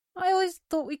honest. I always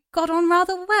thought we got on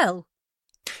rather well.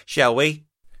 Shall we?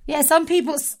 Yeah, some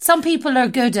people are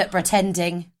good at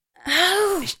pretending.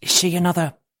 Oh. Is she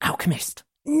another alchemist?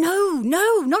 No,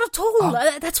 not at all.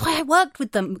 That's why I worked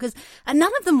with them, because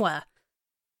none of them were.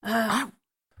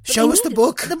 Show us the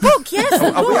book. The book, yes.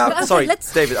 The Are we book. out? Okay, Sorry,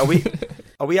 David.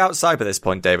 Are we outside by this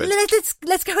point, David?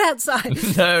 Let's go outside.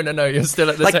 No, you're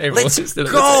still at the table. Let's You're still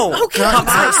at go. Okay,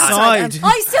 outside.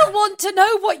 I still want to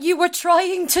know what you were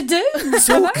trying to do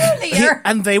earlier.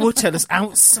 And they will tell us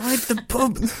outside the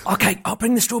pub. Okay, I'll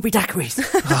bring the strawberry daiquiris.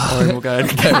 We'll go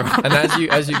and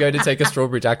as you go to take a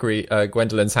strawberry daiquiri,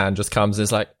 Gwendolyn's hand just comes and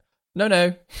is like,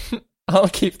 no, I'll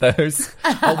keep those.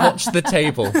 I'll watch the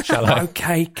table, shall I?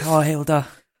 Okay, Carhilda.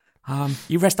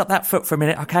 You rest up that foot for a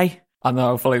minute, okay? And then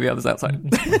I'll follow the others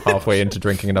outside. Halfway into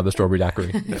drinking another strawberry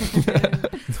daiquiri.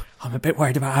 I'm a bit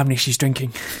worried about how many she's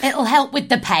drinking. It'll help with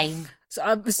the pain. So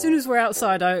as soon as we're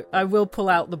outside, I will pull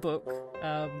out the book,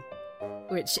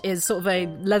 which is sort of a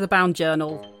leather-bound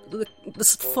journal,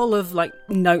 it's full of like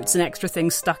notes and extra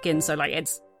things stuck in. So like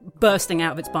it's bursting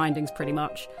out of its bindings pretty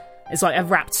much. It's like a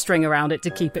wrapped string around it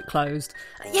to keep it closed.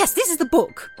 Yes, this is the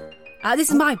book. This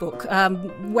is my book,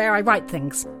 where I write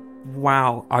things.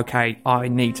 Wow, okay, I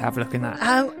need to have a look in that.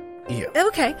 Yeah.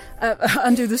 Okay,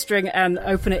 undo the string and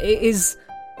open it. It is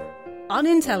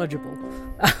unintelligible.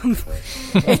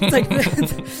 It's like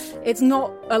it's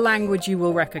not a language you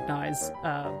will recognise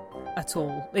at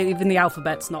all. Even the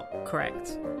alphabet's not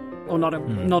correct, or not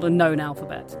a known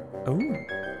alphabet. Oh,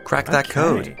 crack that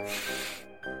code.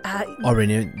 Orin,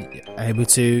 you're able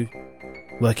to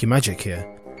work your magic here.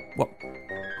 What?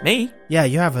 Me? Yeah,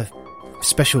 you have a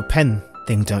special pen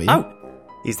thing, don't you? Oh,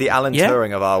 he's the Alan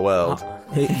Turing of our world.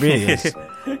 It really is.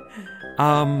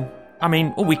 I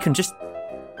mean, we can just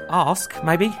ask,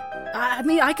 maybe. I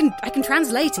mean, I can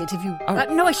translate it if you.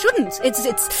 No, I shouldn't.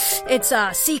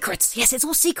 It's secrets. Yes, it's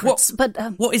all secrets. But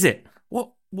what is it?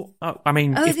 What? I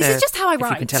mean, this is just how I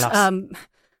write. You can tell us.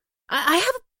 I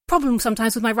have a problem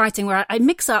sometimes with my writing where I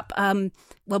mix up.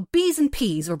 B's and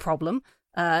P's are a problem.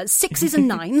 6s and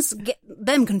 9s, get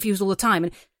them confused all the time.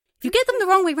 And if you get them the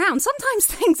wrong way round, sometimes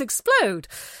things explode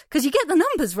because you get the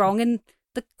numbers wrong and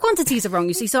the quantities are wrong.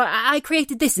 You see, so I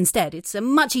created this instead. It's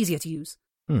much easier to use.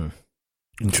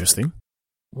 Interesting.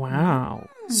 Wow.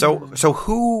 So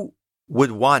who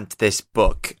would want this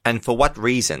book, and for what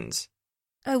reasons?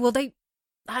 Oh, well,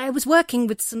 I was working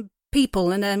with some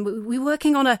people, and then we were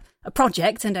working on a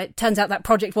project, and it turns out that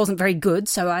project wasn't very good,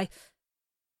 so I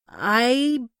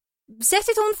set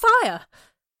it on fire.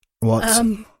 What?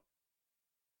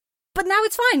 But now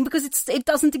it's fine, because it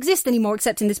doesn't exist anymore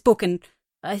except in this book, and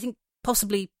I think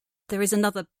possibly there is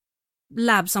another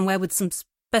lab somewhere with some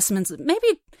specimens that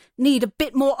maybe need a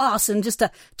bit more arson just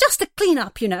to clean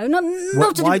up, you know.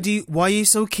 Why are you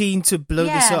so keen to blow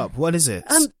this up? What is it?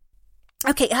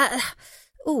 Okay. I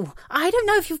don't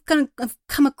know if you've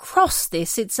come across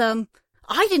this. It's I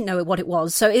didn't know what it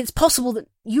was, so it's possible that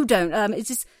you don't.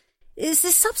 It's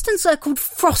this substance called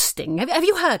frosting. Have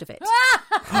you heard of it?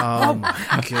 Oh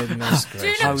my goodness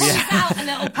gracious! Juna pulls out a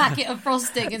little packet of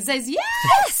frosting and says,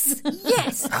 "Yes,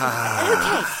 yes."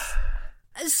 Okay.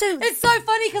 So it's so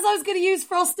funny because I was going to use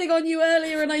frosting on you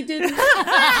earlier and I didn't.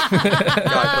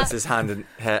 Guy puts his head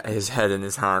in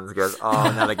his hands and goes, "Oh,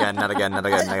 not again, not again, not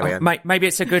again, not again." Maybe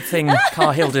it's a good thing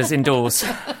Carhilda's indoors.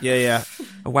 Yeah.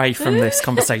 Away from this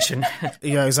conversation.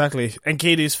 Yeah, exactly. And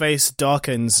Kidu's face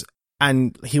darkens,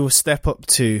 and he will step up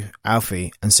to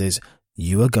Alfie and says,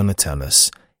 "You are going to tell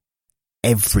us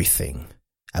everything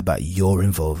about your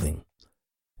involving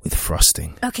with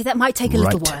frosting." Okay, that might take a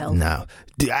little while. Now,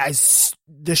 as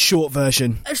the short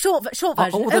version. Short version.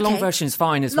 The long version's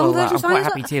fine as well. I'm quite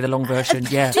happy to hear the long version.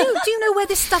 Yeah. Do you know where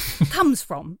this stuff comes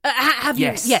from? Have you?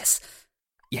 Yes.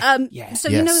 Yes. So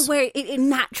you know where it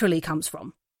naturally comes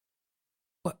from?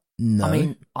 No. I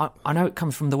mean, I know it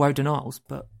comes from the Woden Isles,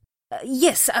 but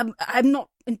yes. I'm not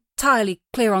entirely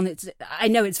clear on it. I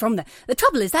know it's from there. The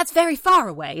trouble is that's very far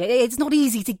away. It's not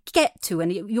easy to get to,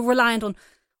 and you're reliant on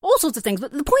all sorts of things,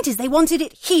 but the point is they wanted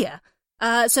it here.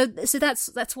 So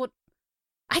that's what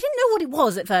I didn't know what it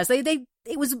was at first.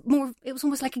 It was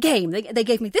almost like a game. They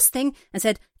gave me this thing and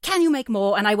said, "Can you make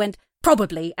more?" And I went,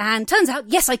 "Probably." And turns out,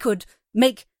 yes, I could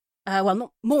make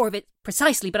not more of it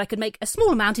precisely, but I could make a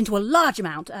small amount into a large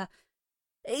amount.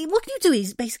 What can you do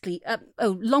is basically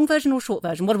long version or short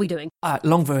version? What are we doing?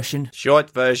 Long version. Short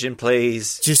version,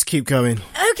 please. Just keep going.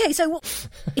 Okay, so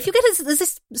if you get there's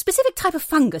this specific type of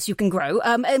fungus you can grow,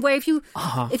 where if you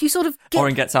sort of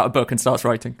Orin gets out a book and starts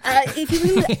writing. If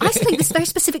you isolate this very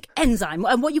specific enzyme,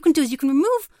 what you can do is you can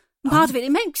remove part of it.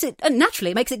 It makes it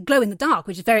naturally it makes it glow in the dark,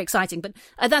 which is very exciting. But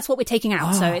that's what we're taking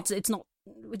out, so it's not,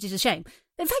 which is a shame.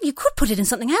 In fact, you could put it in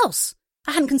something else.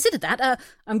 I hadn't considered that.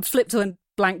 I'm flipped to a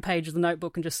blank page of the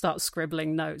notebook and just start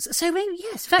scribbling notes. So maybe,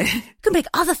 yes, in fact, you could make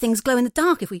other things glow in the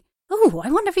dark if we... Oh,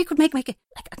 I wonder if you could make a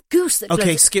goose that glows.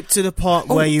 Okay, skip to the part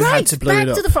where you had to blow it up.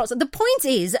 Back to the frost. The point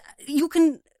is, you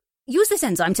can use this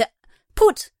enzyme to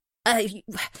put...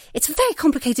 it's a very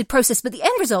complicated process, but the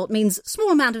end result means a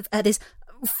small amount of this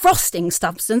frosting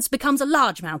substance becomes a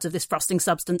large amount of this frosting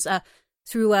substance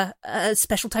through a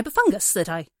special type of fungus that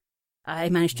I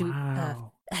managed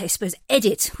to... I suppose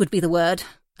edit would be the word.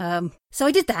 So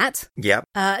I did that. Yeah.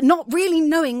 Not really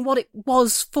knowing what it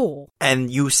was for.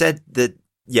 And you said that,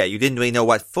 you didn't really know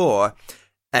what for.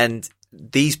 And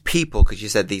these people, because you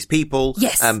said these people.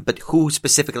 Yes. But who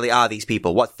specifically are these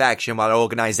people? What faction? What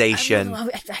organization?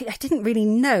 I didn't really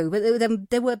know, but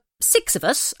there were 6 of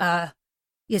us.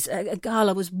 Yes,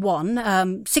 Gala was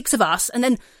one. 6 of us,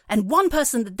 and one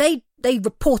person that they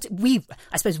reported.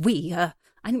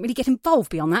 I didn't really get involved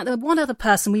beyond that. There was one other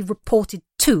person we reported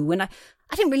to, and I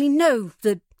didn't really know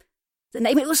the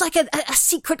name. It was like a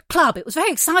secret club. It was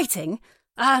very exciting,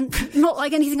 and not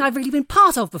like anything I've really been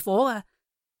part of before,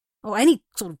 or any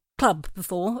sort of club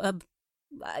before.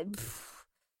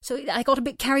 So I got a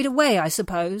bit carried away, I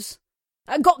suppose.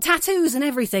 I got tattoos and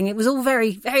everything. It was all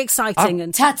very, very exciting.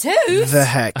 And tattoos? The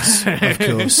hex, of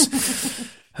course.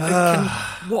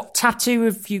 What tattoo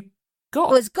have you got?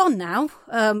 Well, it's gone now.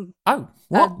 What?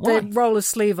 Why? They roll a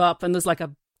sleeve up and there's like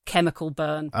a chemical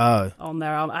burn on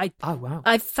their arm. Wow.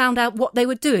 I found out what they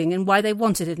were doing and why they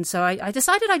wanted it, and so I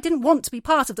decided I didn't want to be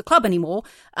part of the club anymore.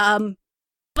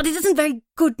 But it isn't very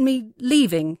good me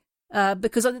leaving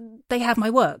because they have my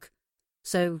work.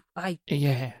 So I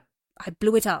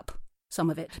blew it up, some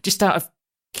of it. Just out of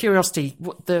curiosity,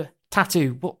 what the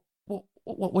tattoo?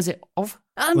 What was it of?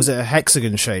 Was it a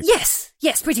hexagon shape? Yes,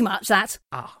 pretty much that.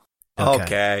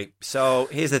 Okay, so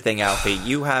here's the thing, Alfie.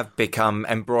 You have become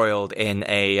embroiled in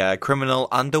a criminal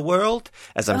underworld,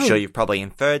 as I'm sure you've probably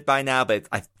inferred by now, but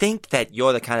I think that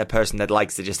you're the kind of person that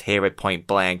likes to just hear it point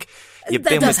blank. You've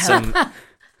been with some...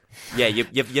 Yeah,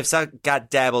 you've sort of got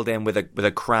dabbled in with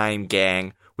a crime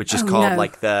gang, which is called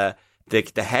like the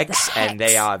Hex, and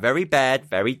they are very bad,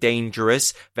 very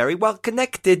dangerous, very well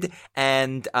connected,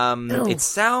 and it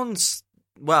sounds...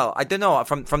 Well, I don't know,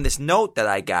 from this note that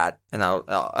I got, and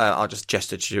I'll just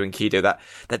gesture to you and Kido,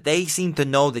 that they seem to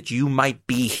know that you might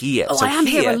be here. Oh, so I am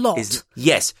here a lot.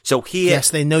 Yes, so here...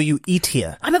 Yes, they know you eat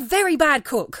here. I'm a very bad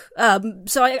cook,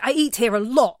 so I eat here a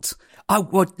lot. Oh,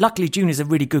 well, luckily June is a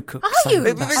really good cook. Are you?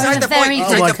 I'm a very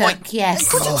good cook,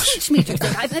 yes. Could you teach me to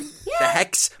cook? The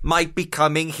Hex might be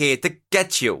coming here to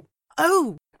get you.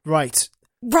 Oh. Right.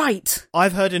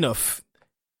 I've heard enough.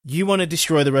 You want to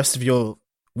destroy the rest of your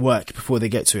work before they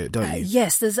get to it, don't you?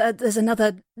 Yes, there's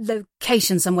another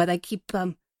location somewhere they keep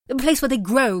a place where they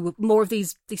grow more of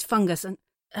these fungus and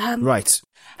right.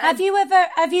 Have you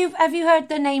heard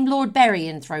the name Lord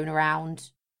Berrien thrown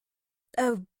around?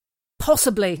 Oh,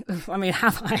 possibly. I mean,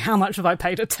 how much have I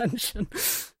paid attention?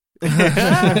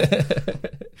 That's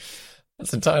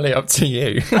entirely up to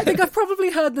you. I think I've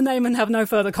probably heard the name and have no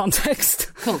further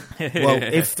context. Cool. Well,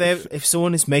 if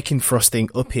someone is making frosting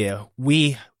up here,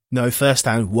 we know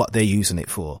firsthand what they're using it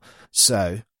for.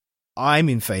 So I'm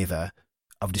in favour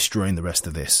of destroying the rest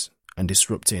of this and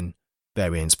disrupting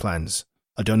Berrien's plans.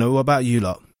 I don't know about you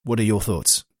lot. What are your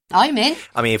thoughts? I'm in.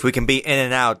 I mean, if we can be in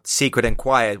and out, secret and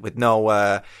quiet, with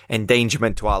no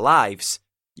endangerment to our lives,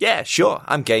 yeah, sure,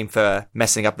 I'm game for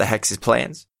messing up the Hex's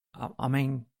plans. I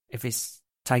mean, if it's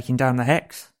taking down the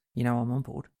Hex, I'm on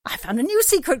board. I found a new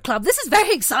secret club. This is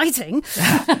very exciting.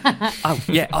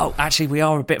 Actually, we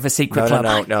are a bit of a secret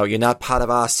club. No, you're not part of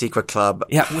our secret club.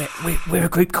 Yeah, we're a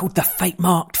group called the Fate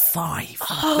Marked 5.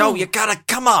 Oh. No, you gotta,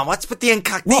 come on, what's with the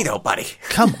incognito, buddy?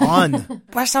 Come on.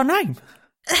 What's our name?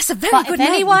 That's a very good name.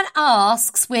 If anyone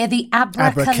asks, we're the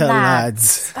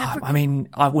Abracalads. I mean,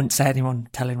 I wouldn't tell anyone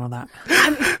that.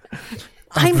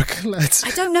 I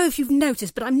don't know if you've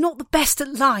noticed, but I'm not the best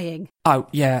at lying. Oh,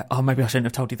 yeah. Oh, maybe I shouldn't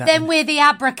have told you that. Then we're the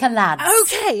Abracalads.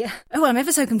 Okay. Oh, I'm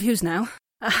ever so confused now.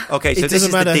 Okay, so this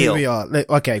is the deal. It doesn't matter who we are.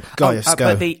 Okay, Gaius, go.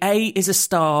 But the A is a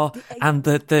star, and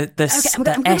the S at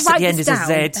the end is a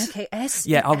Z. Okay, S.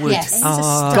 Yeah, I would. Yes.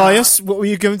 Gaius, what were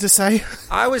you going to say?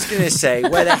 I was going to say,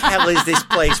 where the hell is this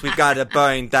place we've got to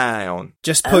burn down?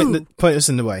 Just point us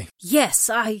in the way. Yes,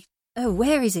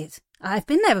 where is it? I've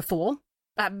been there before.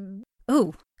 I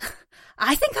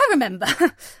think I remember.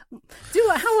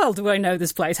 How well do I know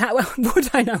this place? How well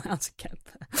would I know how to get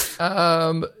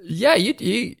there? Yeah,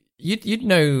 you'd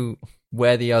know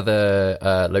where the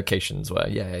other locations were.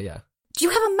 Yeah. Do you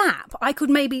have a map I could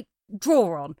maybe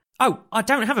draw on? Oh, I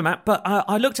don't have a map, but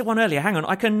I looked at one earlier. Hang on,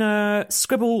 I can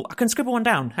scribble one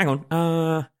down. Hang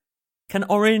on. Can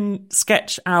Orin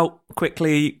sketch out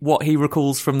quickly what he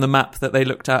recalls from the map that they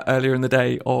looked at earlier in the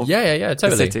day of totally.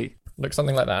 the city? Looks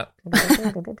something like that.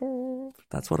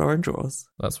 That's what Orin draws.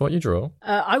 That's what you draw.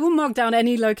 I will mark down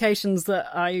any locations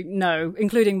that I know,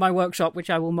 including my workshop,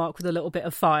 which I will mark with a little bit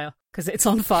of fire, because it's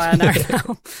on fire now.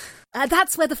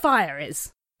 That's where the fire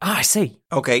is. Ah, I see.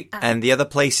 Okay, and the other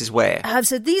place is where?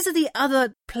 So these are the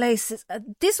other places.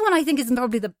 This one I think is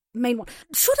probably the main one.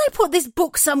 Should I put this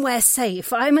book somewhere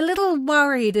safe? I'm a little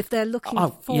worried if they're looking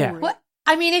for it. Well,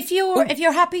 I mean, if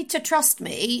you're happy to trust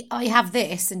me, I have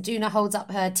this, and Juna holds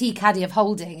up her tea caddy of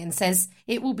holding and says,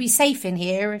 it will be safe in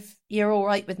here if you're all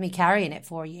right with me carrying it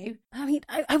for you. I mean,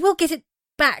 I will get it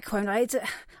back, won't I?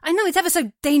 I know it's ever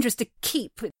so dangerous to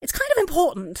keep. It's kind of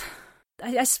important.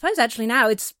 I suppose actually now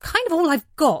it's kind of all I've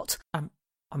got. I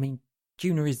mean,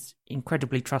 Juna is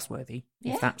incredibly trustworthy,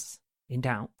 if that's in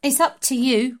doubt. It's up to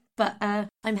you, but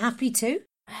I'm happy to.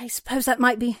 I suppose that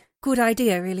might be a good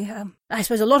idea, really. I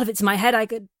suppose a lot of it's in my head. I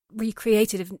could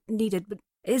recreate it if needed, but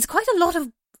it's quite a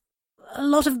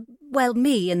lot of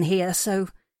me in here, so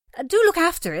do look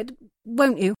after it,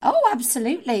 won't you? Oh,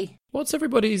 absolutely. What's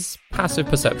everybody's passive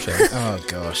perception? Oh,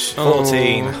 gosh.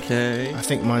 14. Okay. I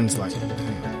think mine's like...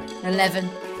 11.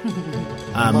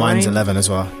 Mine's 11 as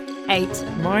well. 8.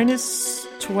 Mine is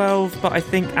 12. 12, but I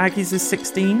think Aggie's is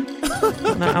 16.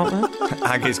 Putting that out there.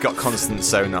 Aggie's got constant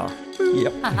sonar.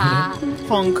 Yep.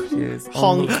 Honk. Cheers.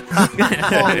 Honk.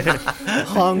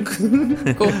 Honk.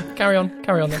 Cool. Carry on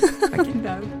then.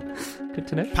 No. Good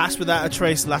to know. Pass without a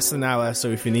trace lasts an hour, so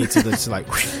if you need to, just like...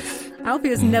 Alfie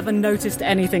has never noticed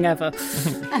anything ever.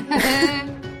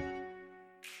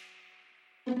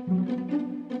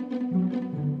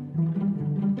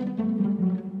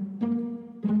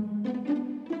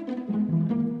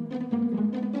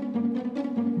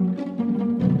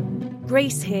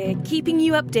 Grace here, keeping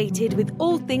you updated with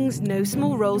all things No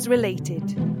Small Roles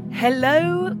related.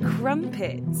 Hello,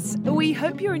 Crumpets. We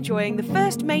hope you're enjoying the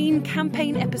first main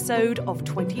campaign episode of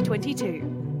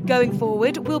 2022. Going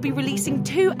forward, we'll be releasing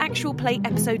 2 actual play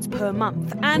episodes per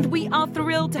month, and we are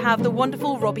thrilled to have the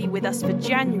wonderful Robbie with us for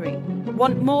January.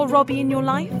 Want more Robbie in your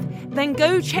life? Then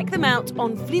go check them out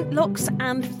on Flintlocks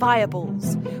and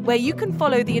Fireballs, where you can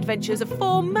follow the adventures of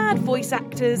 4 mad voice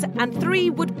actors and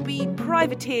 3 would-be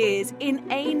privateers in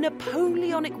a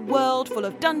Napoleonic world full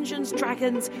of dungeons,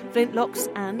 dragons, flintlocks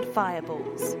and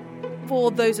fireballs. For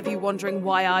those of you wondering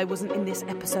why I wasn't in this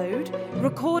episode,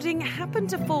 recording happened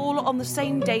to fall on the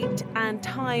same date and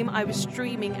time I was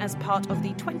streaming as part of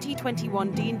the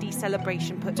 2021 D&D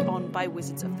celebration put on by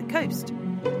Wizards of the Coast.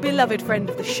 Beloved friend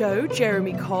of the show,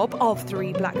 Jeremy Cobb of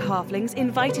 3 Black Halflings,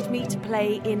 invited me to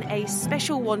play in a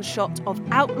special one-shot of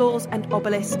Outlaws and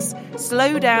Obelisks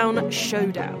Slow Down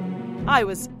Showdown. I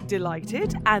was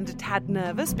delighted and a tad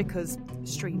nervous because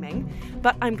streaming,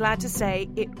 but I'm glad to say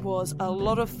it was a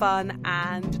lot of fun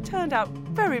and turned out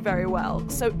very, very well.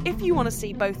 So if you want to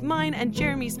see both mine and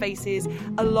Jeremy's faces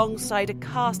alongside a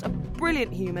cast of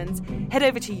brilliant humans, head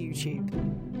over to YouTube.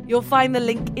 You'll find the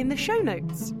link in the show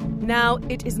notes. Now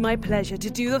it is my pleasure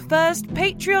to do the first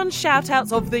Patreon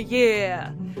shoutouts of the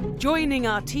year. Joining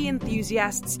our tea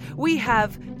enthusiasts, we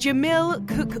have Jamil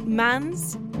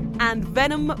Cook-Mans and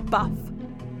Venom Buff.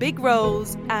 Big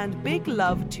roles and big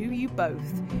love to you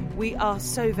both. We are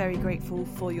so very grateful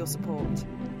for your support.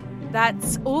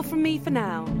 That's all from me for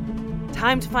now.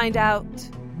 Time to find out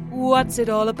what's it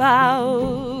all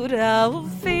about,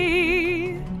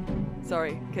 Alfie.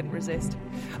 Sorry, couldn't resist.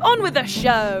 On with the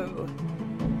show.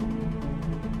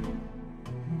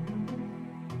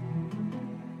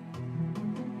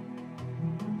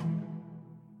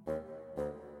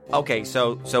 Okay,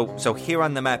 so here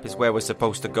on the map is where we're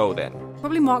supposed to go then.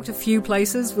 Probably marked a few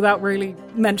places without really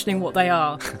mentioning what they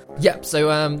are. Yep.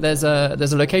 So there's a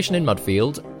location in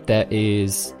Mudfield. There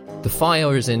is the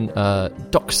fire is in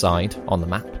Dockside on the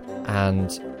map, and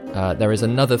there is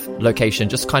another location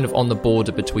just kind of on the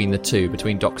border between the two,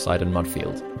 between Dockside and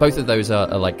Mudfield. Both of those are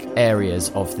like areas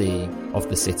of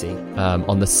the city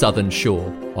on the southern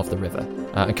shore of the river.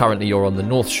 And currently you're on the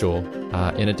north shore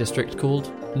in a district called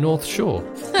North Shore,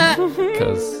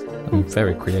 because I'm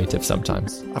very creative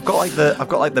sometimes. I've got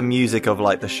like the music of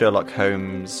like the Sherlock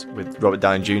Holmes with Robert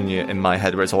Downey Jr. in my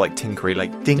head, where it's all like tinkery,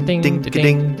 like ding ding ding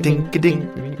ding ding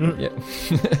ding. Yeah.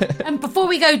 And before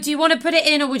we go, do you want to put it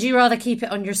in, or would you rather keep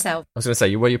it on yourself? I was going to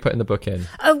say, where are you putting the book in?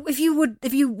 Oh, if you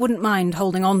wouldn't mind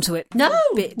holding on to it. No,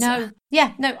 a bit. no.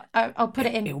 Yeah, no, I'll put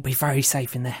it in. It'll be very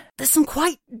safe in there. There's some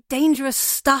quite dangerous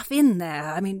stuff in there.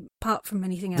 I mean, apart from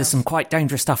anything else. There's some quite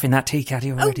dangerous stuff in that tea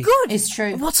caddy already. Oh, good. It's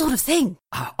true. What sort of thing?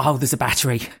 Oh, there's a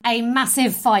battery. A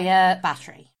massive fire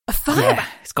battery. A fire? Yeah,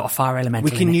 it's got a fire element. We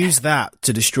can use that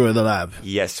to destroy the lab.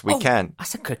 Yes, we can.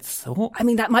 That's a good thought. I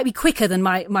mean, that might be quicker than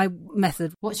my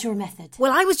method. What's your method?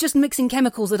 Well, I was just mixing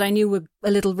chemicals that I knew were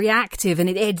a little reactive, and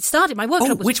it started my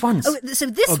workshop. Which ones? Oh, so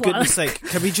this one. Oh, goodness sake.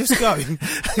 Can we just go?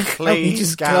 Please,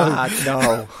 just God,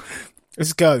 no.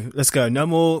 Let's go. No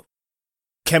more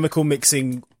chemical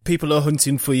mixing. People are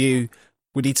hunting for you.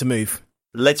 We need to move.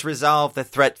 Let's resolve the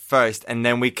threat first, and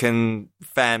then we can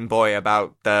fanboy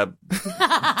about the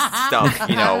stuff,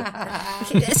 you know.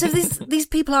 So these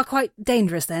people are quite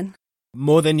dangerous then?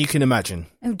 More than you can imagine.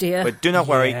 Oh dear. But do not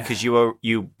worry, because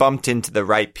you bumped into the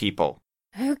right people.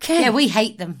 Okay. Yeah, we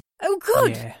hate them. Oh,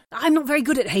 good. Yeah. I'm not very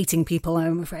good at hating people,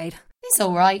 I'm afraid. It's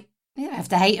all right. You don't have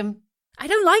to hate them. I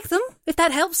don't like them, if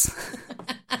that helps.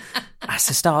 That's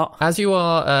a start. As you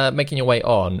are making your way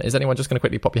on, is anyone just going to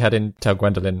quickly pop your head in, tell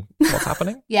Gwendolyn what's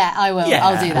happening? Yeah, I will. Yeah.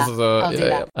 I'll do that. I'll do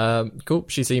that. Cool.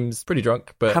 She seems pretty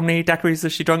drunk, but How many daiquiris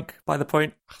has she drunk by the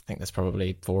point? I think there's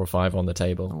probably 4 or 5 on the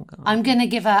table. I'm going to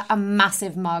give her a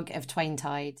massive mug of Twain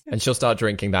Tide. And she'll start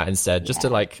drinking that instead, just to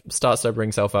like start sobering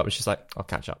herself up. And she's like, I'll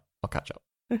catch up.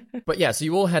 But yeah, so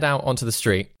you all head out onto the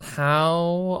street.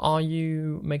 How are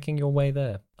you making your way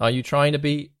there? Are you trying to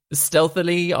be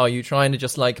Stealthily, are you trying to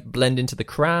just like blend into the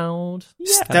crowd?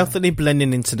 Stealthily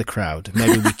blending into the crowd.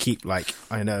 Maybe we keep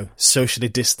socially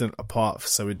distant apart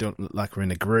so we don't look like we're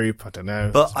in a group. I don't know.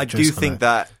 But I do think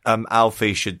that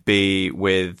Alfie should be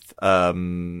with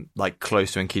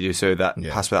close to Enkidu so that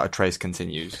Pass Without a Trace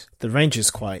continues. The range is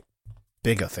quite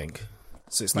big, I think.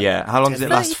 So it's how long does it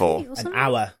last for? An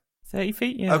hour. 30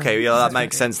 feet, yeah. Okay, that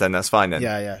makes sense then. That's fine then.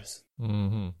 Yeah.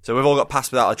 Mm-hmm. So we've all got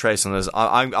Pass Without a Trace on us.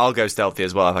 I'll go stealthy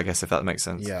as well, I guess, if that makes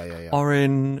sense. Yeah.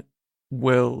 Orin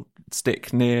will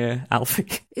stick near Alfie.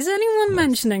 Is anyone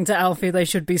mentioning to Alfie they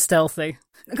should be stealthy?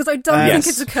 Because I don't think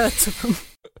it's occurred to them.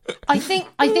 I think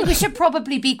we should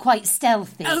probably be quite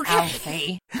stealthy,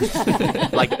 Alfie.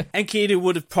 Enkidu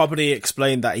would have probably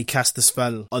explained that he cast the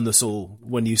spell on us all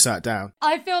when you sat down.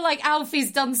 I feel like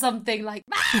Alfie's done something like,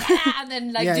 and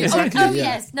then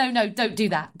yes, no, don't do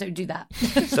that. Don't do that.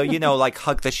 So,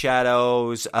 hug the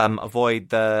shadows, avoid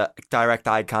the direct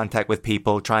eye contact with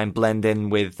people, try and blend in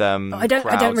with I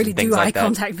don't really do eye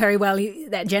contact very well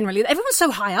generally. Everyone's so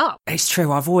high up. It's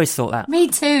true, I've always thought that. Me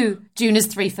too. June is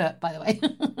 3 foot, by the way.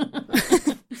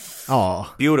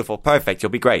 Oh, beautiful, perfect.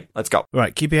 You'll be great. Let's go.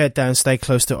 Right, keep your head down. Stay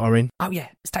close to Orin. Oh yeah,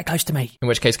 stay close to me. In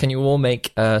which case, can you all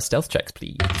make stealth checks,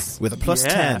 please? With a plus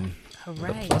 10.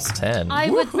 Hooray! Plus 10. I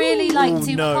would really like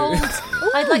to no. hold.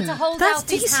 I'd like to hold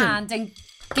Alfie's hand and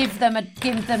give them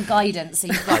guidance. So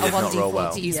you've got a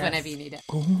 1d4 to use whenever you need it.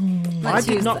 I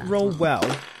did not roll well,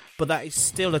 but that is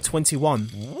still a 21.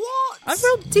 What? I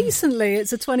rolled decently.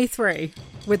 It's a 23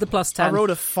 with the plus 10. I rolled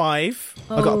a 5.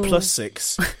 I got a plus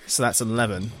 6, so that's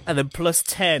 11. And then plus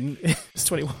 10 is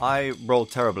 21. I rolled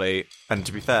terribly, and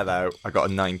to be fair, though, I got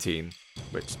a 19,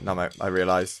 which now I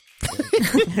realise.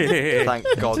 Thank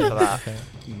God for that.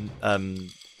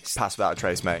 Pass Without a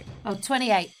Trace, mate. Oh,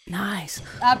 28. Nice.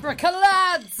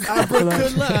 Abracalads!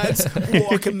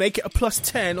 Abracalads! I can make it a plus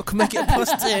 10, or can make it a plus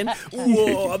 10.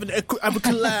 Whoa, I'm an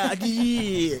abracalad,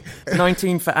 yeah.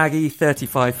 19 for Aggie,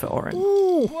 35 for Orin.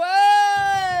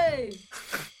 Way!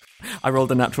 I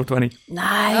rolled a natural 20.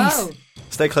 Nice. Oh.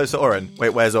 Stay close to Orin. Wait,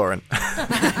 where's Orin?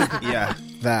 Yeah,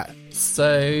 that.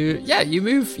 So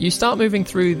you start moving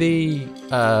through the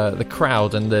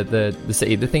crowd and the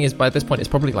city. The thing is, by this point, it's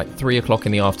probably like 3:00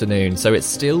 in the afternoon, so it's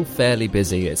still fairly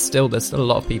busy. There's still a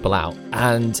lot of people out,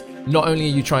 and not only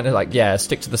are you trying to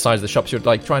stick to the sides of the shops, you're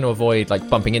trying to avoid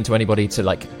bumping into anybody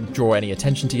to draw any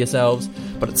attention to yourselves,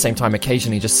 but at the same time,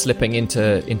 occasionally just slipping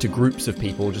into groups of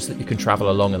people just so that you can travel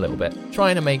along a little bit,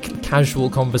 trying to make casual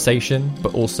conversation,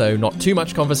 but also not too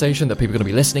much conversation that people are going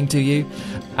to be listening to you.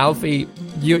 Alfie,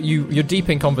 you're deep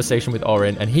in conversation with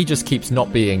Orin, and he just keeps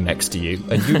not being next to you,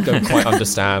 and you don't quite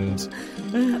understand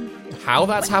how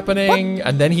that's happening,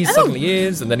 and then he suddenly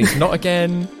is, and then he's not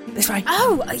again. This way.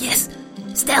 Oh, yes.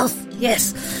 Stealth.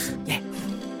 Yes. Yeah.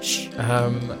 Shh.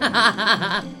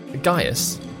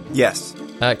 Gaius. Yes.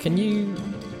 Can you,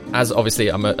 as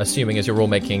obviously I'm assuming as you're all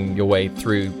making your way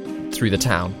through the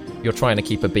town, you're trying to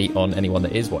keep a beat on anyone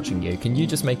that is watching you. Can you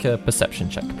just make a perception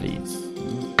check, please?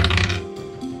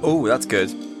 Oh, that's good.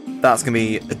 That's going to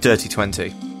be a dirty 20.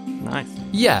 Nice.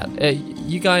 Yeah,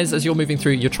 you guys, as you're moving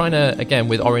through, you're trying to, again,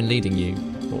 with Orin leading you,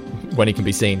 when he can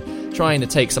be seen, trying to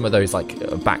take some of those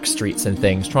back streets and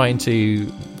things, trying to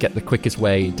get the quickest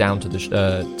way down to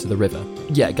the river.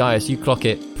 Yeah, Gaius, you clock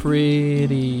it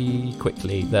pretty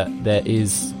quickly that there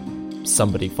is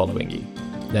somebody following you.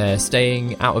 They're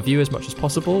staying out of view as much as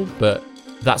possible, but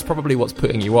that's probably what's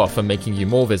putting you off and making you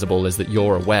more visible, is that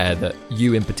you're aware that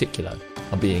you in particular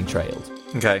are being trailed.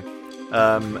 Okay.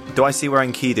 Do I see where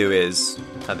Enkidu is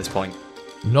at this point?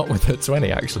 Not with a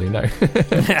 20, actually, no.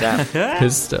 Damn.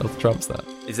 His stealth trumps that.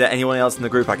 Is there anyone else in the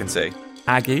group I can see?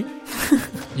 Aggie.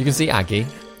 You can see Aggie.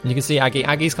 You can see Aggie.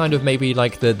 Aggie's kind of maybe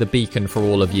the beacon for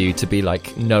all of you to be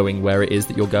knowing where it is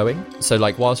that you're going. So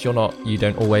whilst you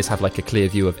don't always have a clear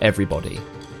view of everybody,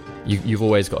 you've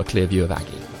always got a clear view of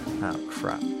Aggie. Oh,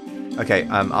 crap. Okay,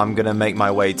 I'm going to make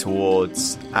my way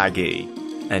towards Aggie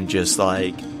and just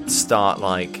start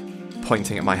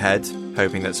pointing at my head,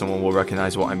 hoping that someone will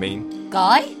recognise what I mean.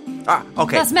 Guy? Ah,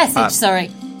 okay. That's message, sorry.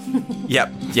 Yeah.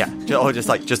 Or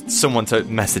just someone to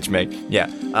message me. Yeah.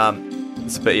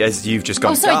 But as you've just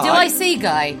gone. Oh, sorry, do I see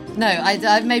Guy? No,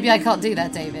 I maybe I can't do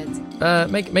that, David.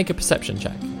 Make a perception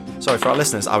check. Sorry, for our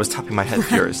listeners, I was tapping my head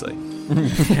furiously.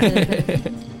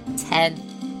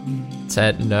 10.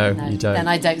 10, no, you don't. Then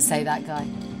I don't say that, Guy.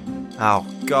 Oh,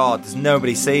 God, does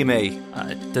nobody see me?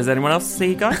 Does anyone else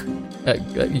see Guy?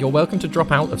 You're welcome to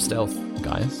drop out of stealth,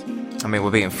 guys. I mean,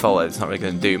 we're being followed. It's not really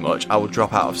going to do much. I will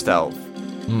drop out of stealth.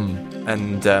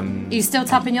 And, Are you still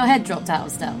tapping your head dropped out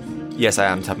of stealth? Yes, I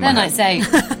am tapping my head. Then I say,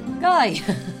 Guy.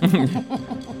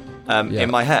 In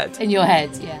my head? In your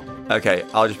head, yeah. Okay,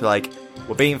 I'll just be like,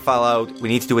 we're being followed. We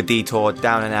need to do a detour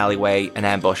down an alleyway and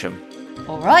ambush them.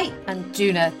 All right, and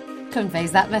Juna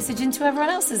conveys that message into everyone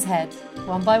else's head,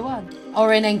 one by one.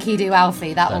 Orin, Enkidu,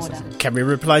 Alfie, that order. Can we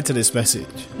reply to this message?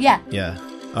 Yeah. Yeah.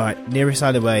 All right, nearest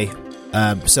alleyway,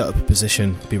 set up a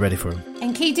position, be ready for him.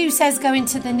 Enkidu says go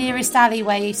into the nearest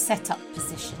alleyway setup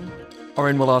position.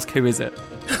 Orin will ask, who is it?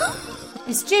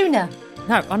 It's Juna.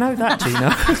 No, I know that,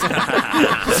 Juna.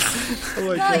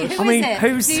 Who is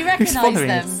it? Do you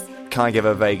recognise them? Can I give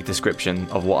a vague description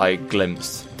of what I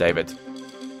glimpsed, David?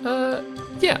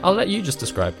 Yeah, I'll let you just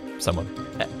describe someone.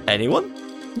 Anyone?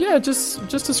 Yeah, just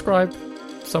describe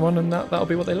someone, and that'll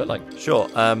be what they look like. Sure.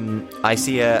 I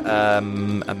see a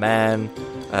man,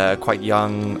 quite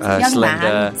young, Young slender.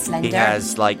 man, slender. He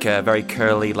has like very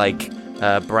curly,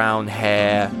 brown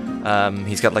hair.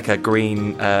 He's got like a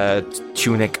green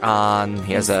tunic on.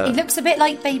 He has He looks a bit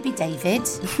like baby David.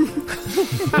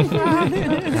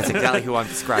 That's exactly who I'm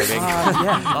describing.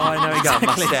 Yeah, I know He's got a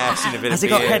exactly. mustache and a bit Has of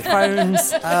he got beard.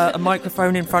 headphones, a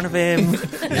microphone in front of him,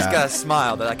 He's got a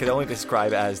smile that I could only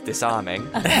describe as disarming.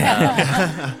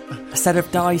 a set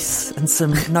of dice, and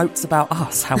some notes about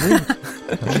us? How weird.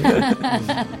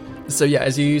 So yeah,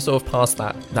 as you sort of pass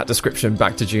that description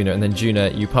back to Juna, and then Juna,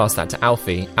 you pass that to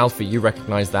Alfie. Alfie, you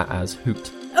recognise that as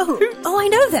Hoot. Oh, I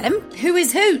know them. Who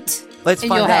is Hoot? Let's in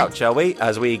find your out, head? shall we?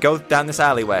 As we go down this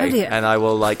alleyway, Oh, dear. and I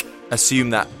will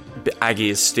assume that Aggie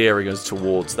is steering us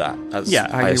towards that. As Yeah,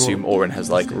 I Aggie assume will- Orin has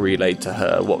relayed to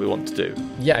her what we want to do.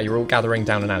 Yeah, you're all gathering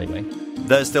down an alleyway.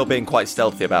 They're still being quite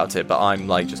stealthy about it, but I'm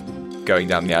just going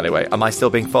down the alleyway. Am I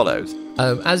still being followed?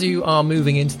 As you are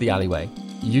moving into the alleyway,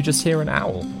 you just hear an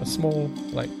owl, a small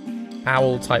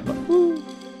owl type, woo, woo,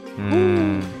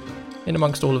 in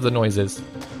amongst all of the noises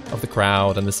of the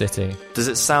crowd and the city. Does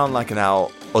it sound like an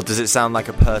owl, or does it sound like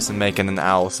a person making an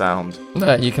owl sound?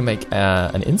 You can make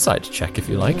an insight check if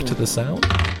you like to the sound.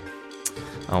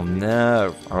 Oh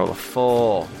no, I roll a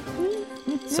 4.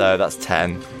 So that's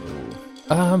 10.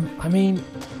 I mean,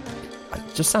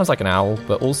 it just sounds like an owl,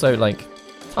 but also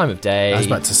time of day. I was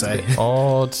about to say. It's a bit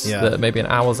odd that maybe an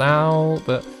owl's owl,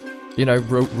 but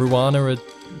Ruana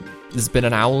has been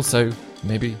an owl, so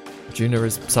maybe Juna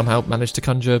has somehow managed to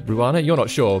conjure Ruana. You're not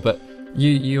sure, but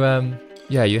you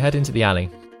head into the alley.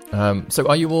 So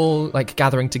are you all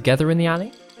gathering together in the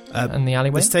alley? In the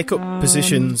alleyway? Let's take up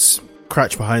positions,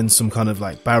 crouch behind some kind of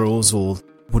barrels or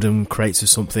wooden crates or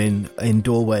something in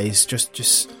doorways,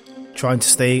 just trying to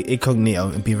stay incognito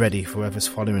and be ready for whoever's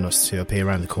following us to appear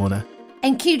around the corner.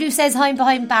 Enkidu says hide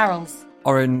behind barrels.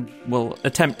 Orin will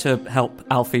attempt to help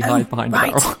Alfie hide behind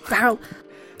the barrel.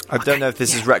 I don't know if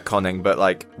this is retconning, but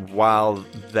while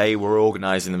they were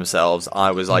organising themselves,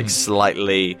 I was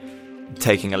slightly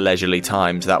taking a leisurely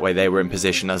time, so that way they were in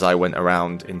position as I went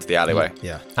around into the alleyway.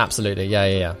 Yeah, absolutely.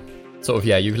 Yeah. Sort of.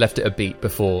 Yeah, you left it a beat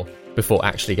before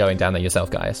actually going down there yourself,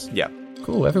 guys. Yeah.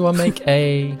 Cool. Everyone make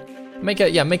a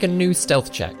new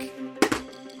stealth check.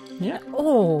 Yeah.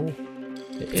 Oh,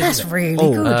 that's really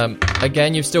good.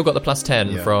 Again, you've still got the plus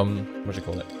 10 from what do you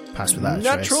call it? Pass without a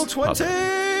Natural trace. 20.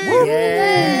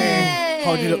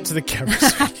 Hold it up to the camera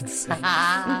so we can see.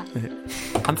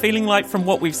 I'm feeling from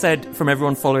what we've said from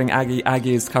everyone following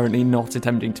Aggie is currently not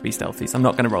attempting to be stealthy, so I'm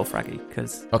not going to roll for Aggie,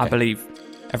 because I believe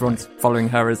everyone's following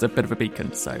her as a bit of a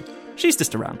beacon, so she's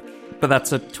just around. But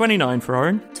that's a 29 for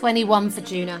Orin. 21 for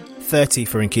Juna. 30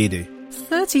 for Enkidu.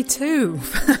 32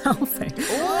 for Alfie.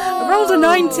 I rolled a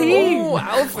 19. Oh,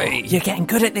 Alfie! You're getting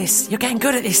good at this.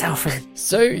 Alfie.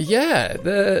 So yeah,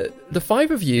 the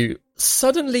 5 of you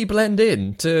suddenly blend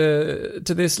in to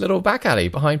this little back alley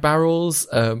behind barrels,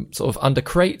 sort of under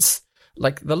crates.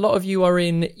 The lot of you are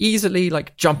in easily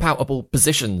jump outable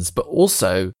positions, but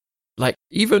also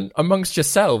even amongst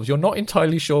yourselves, you're not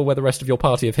entirely sure where the rest of your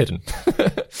party have hidden.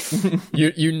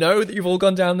 You know that you've all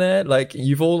gone down there,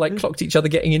 you've all clocked each other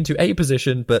getting into a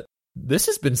position, but this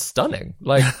has been stunning.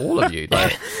 All of you.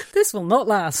 This will not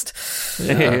last.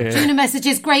 Juna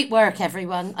messages, great work,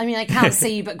 everyone. I mean, I can't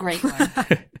see you, but great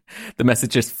work. The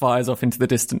message just fires off into the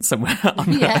distance somewhere.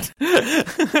 Yeah.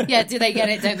 Yeah, do they get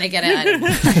it? Don't they get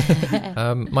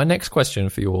it? My next question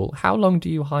for you all, how long do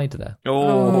you hide there?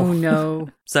 Oh no.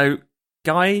 So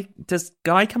does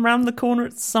Guy come around the corner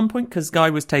at some point? Because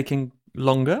Guy was taking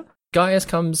longer. Gaius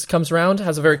comes around,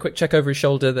 has a very quick check over his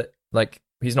shoulder that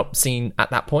he's not seen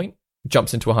at that point,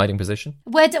 jumps into a hiding position.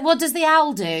 What does the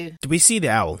owl do? Do we see the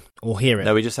owl or hear it?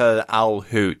 No, we just heard an owl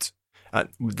hoot.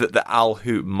 The owl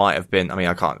hoot might have been. I mean,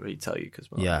 I can't really tell you because.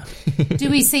 Yeah. Do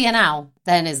we see an owl?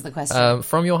 Then is the question.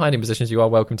 From your hiding positions, you are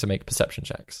welcome to make perception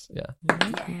checks. Yeah.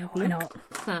 Yeah, why not?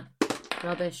 Huh.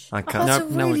 Rubbish. I can't. That's a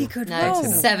really good roll.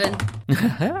 7.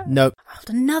 Nope. I rolled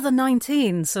another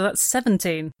 19, so that's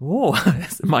 17. Whoa,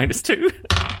 that's a -2.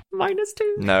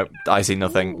 -2. No, I see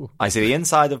nothing. I see the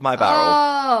inside of my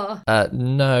barrel. Oh.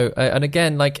 No. And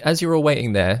again, like, as you're all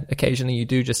waiting there, occasionally you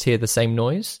do just hear the same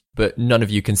noise, but none of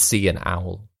you can see an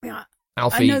owl. Yeah.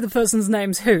 Alfie, I know the person's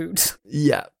name's Hoot.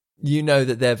 yeah, you know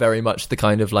that they're very much the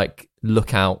kind of, like,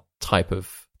 lookout type of,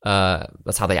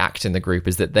 that's how they act in the group,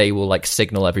 is that they will, like,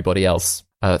 signal everybody else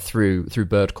through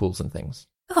bird calls and things.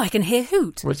 Oh, I can hear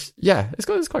Hoot. Which, yeah, it's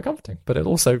quite comforting, but it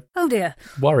also Oh, dear.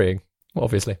 worrying,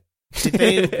 obviously. Did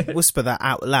they whisper that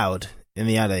out loud in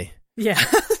the alley? Yeah.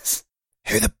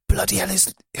 Who the bloody hell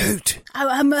is Hoot?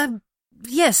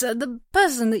 Yes, the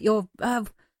person that your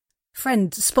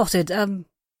friend spotted.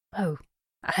 Oh,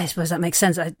 I suppose that makes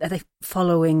sense. Are they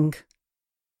following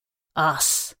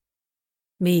us?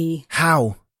 Me?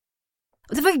 How?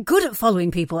 They're very good at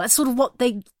following people. That's sort of what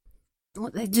they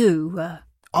do.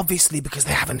 Obviously, because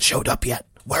they haven't showed up yet.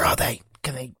 Where are they?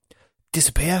 Can they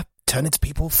disappear? Turn into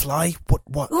people? Fly?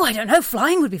 What? Oh, I don't know.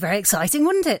 Flying would be very exciting,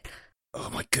 wouldn't it? Oh,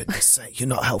 my goodness sake. You're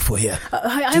not helpful here.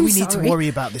 I'm Do we need sorry. to worry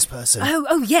about this person?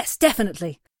 Oh, yes,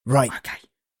 definitely. Right. Okay.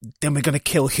 Then we're going to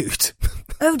kill Hoot.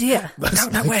 Oh, dear. I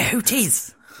don't know where Hoot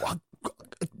is.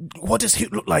 What does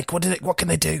Hoot look like? What can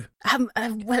they do?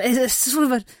 Well, it's sort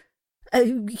of a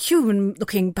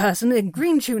human-looking person in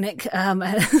green tunic.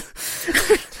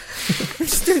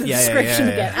 Just do the description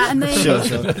again. And they, Sure.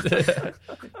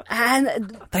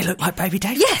 And They look like Baby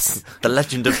David. yes, The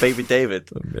legend of Baby David.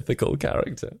 A mythical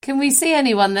character. Can we see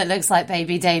anyone that looks like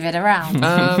Baby David around?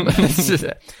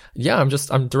 Yeah,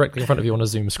 I'm directly in front of you on a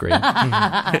Zoom screen.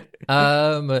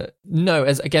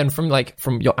 No,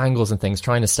 from your angles and things,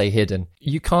 trying to stay hidden,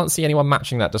 you can't see anyone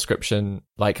matching that description,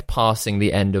 like passing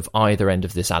the end of either end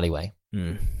of this alleyway.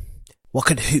 What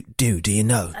could Hoot do? Do you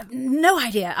know? no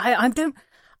idea. I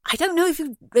don't know if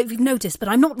you've noticed, but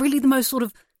I'm not really the most sort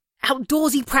of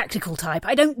outdoorsy practical type.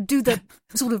 I don't do the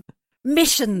sort of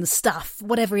mission stuff,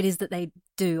 whatever it is that they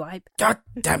do. God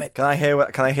damn it! Can I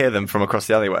hear them from across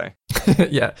the alleyway?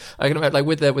 Yeah, I can imagine, like,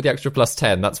 with the extra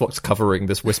 +10, that's what's covering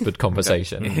this whispered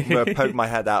conversation. I'm going to poke my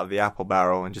head out of the apple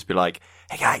barrel and just be like,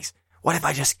 hey guys, what if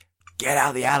I just get out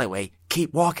of the alleyway,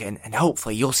 keep walking, and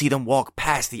hopefully you'll see them walk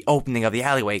past the opening of the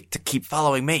alleyway to keep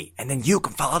following me, and then you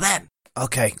can follow them.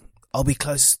 Okay, I'll be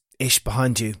close-ish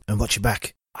behind you and watch your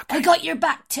back. I got your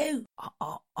back too.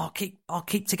 I'll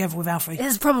keep together with Alfie.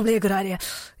 It's probably a good idea.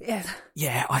 Yeah.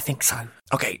 Yeah, I think so.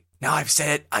 Okay, now I've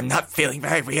said it, I'm not feeling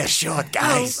very reassured,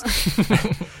 guys.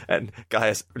 And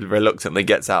Gaius reluctantly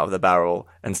gets out of the barrel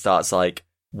and starts, like,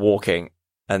 walking,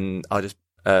 and I'll just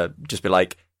be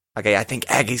like, okay, I think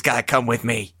Aggie's gotta come with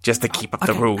me, just to keep up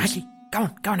the rules. Aggie, go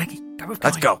on, Aggie. Go with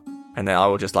Let's Guy. go. And then I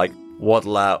will just, like,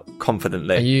 waddle out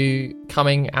confidently. Are you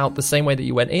coming out the same way that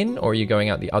you went in, or are you going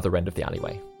out the other end of the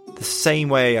alleyway? The same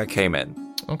way I came in.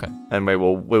 Okay. And we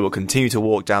will continue to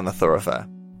walk down the thoroughfare.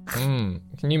 Can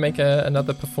you make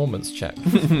another performance check?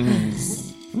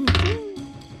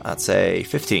 That's a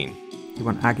 15. You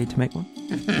want Aggie to make one?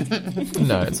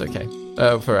 No, it's okay.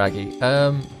 For Aggie.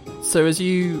 So as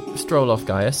you stroll off,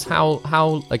 Gaius, how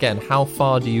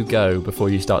far do you go before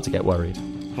you start to get worried?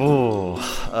 I'm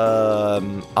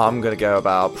gonna go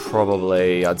about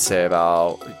probably, I'd say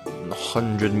about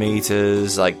 100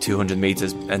 meters, like 200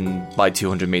 meters, and by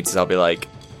 200 meters I'll be like,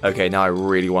 okay, now I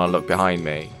really want to look behind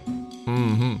me.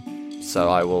 Mm-hmm. So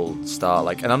I will start,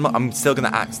 like, and I'm still gonna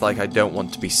act like I don't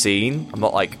want to be seen. I'm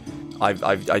not like,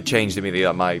 I changed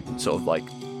immediately my sort of like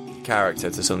character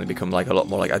to suddenly become like a lot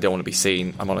more like I don't want to be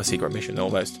seen. I'm on a secret mission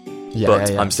almost, but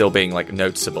I'm still being like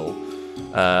noticeable.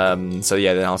 So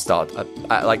yeah, then I'll start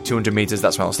at like 200 meters.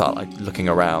 That's when I'll start like looking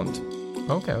around.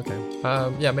 Okay.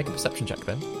 Yeah, make a perception check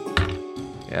then.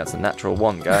 Yeah, it's a natural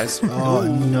 1, guys. Oh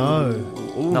no!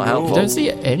 Not helpful. You don't see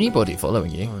anybody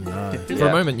following you. Oh no! For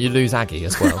a moment, you lose Aggie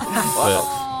as well.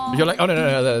 But you're like, oh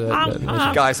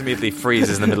no. Gaius immediately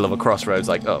freezes in the middle of a crossroads,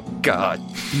 like, oh god.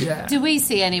 Yeah. Do we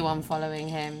see anyone following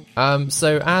him?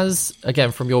 So as,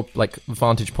 again, from your like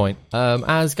vantage point,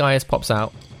 as Gaius pops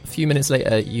out, a few minutes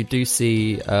later, you do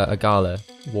see a Gala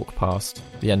walk past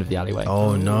the end of the alleyway.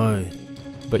 Oh no!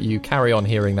 But you carry on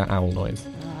hearing that owl noise.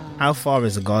 How far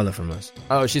is Agala from us?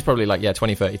 Oh, she's probably like,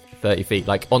 20, 30 feet,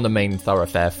 like on the main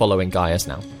thoroughfare, following Gaius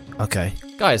now. Okay.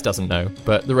 Gaius doesn't know,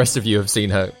 but the rest of you have seen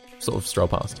her sort of stroll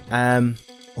past. I'm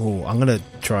gonna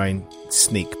try and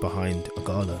sneak behind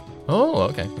Agala. Oh,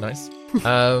 okay, nice.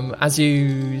 As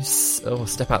you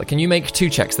step out, can you make 2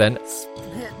 checks then?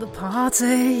 Split the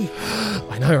party.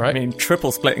 I know, right? I mean,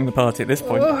 triple splitting the party at this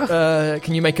point.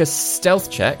 Can you make a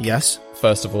stealth check? Yes.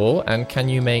 first of all, and can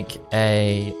you make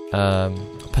a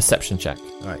perception check?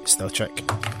 All right, stealth check.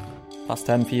 Plus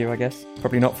 10 for you, I guess.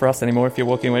 Probably not for us anymore if you're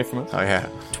walking away from us. Oh, yeah.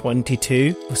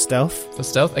 22 for stealth. For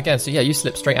stealth? Again, so yeah, you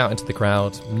slip straight out into the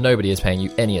crowd. Nobody is paying you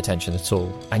any attention at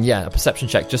all. And yeah, a perception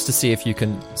check just to see if you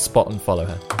can spot and follow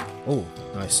her. Oh,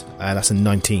 nice. That's a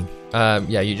 19.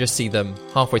 Yeah, you just see them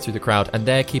halfway through the crowd, and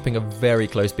they're keeping a very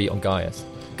close beat on Gaius.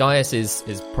 Gaius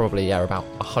is probably, about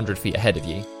 100 feet ahead of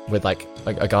you, with like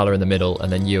a Gala in the middle,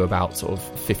 and then you about sort of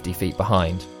 50 feet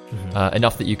behind.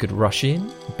 Enough that you could rush in,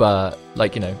 but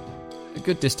a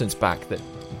good distance back that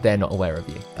they're not aware of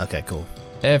you. Okay, cool.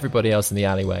 Everybody else in the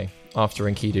alleyway, after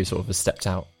Enkidu sort of has stepped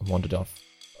out and wandered off,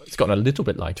 it's gotten a little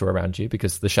bit lighter around you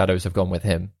because the shadows have gone with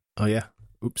him. Oh, yeah.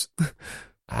 Oops.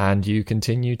 And you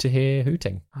continue to hear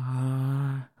hooting.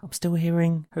 I'm still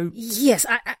hearing hoots. Yes,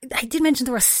 I did mention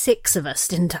there were 6 of us,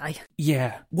 didn't I?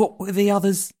 Yeah. What were the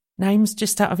others' names,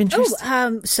 just out of interest?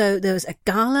 So there was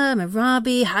Agala,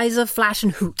 Marabi, Heiser, Flash,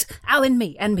 and Hoot. Oh, and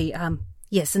me.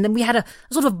 Yes, and then we had a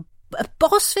sort of a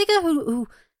boss figure who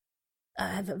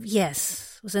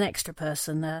was an extra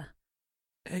person.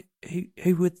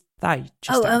 Who were they,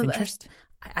 just out of interest?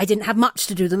 I didn't have much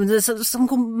to do with them. There's someone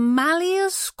called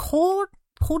Malleus Cordnut,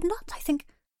 I think.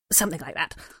 Something like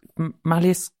that.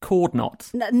 Malleus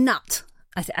Cordnut? Nut,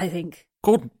 I think.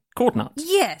 Cordnut?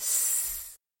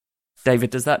 Yes.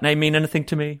 David, does that name mean anything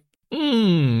to me?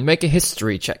 Make a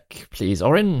history check, please,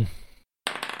 Orin.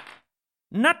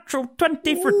 Natural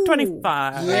 20 for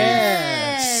 25.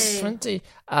 Yes. 20.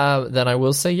 Then I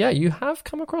will say, you have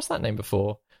come across that name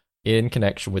before in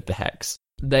connection with the Hex.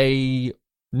 They,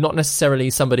 not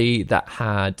necessarily somebody that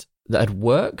had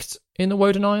worked in the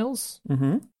Woden Isles,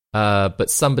 but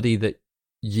somebody that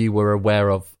you were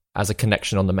aware of as a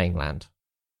connection on the mainland.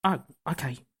 Oh,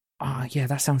 okay. Yeah,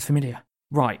 that sounds familiar.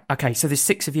 Right, okay, so there's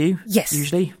 6 of you. Yes.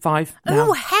 Usually, 5 now.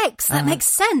 Oh, Hex, that makes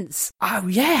sense. Oh,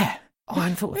 yeah. Oh, I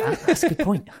hadn't thought of that. That's a good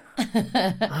point.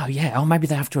 Oh, yeah. Oh, maybe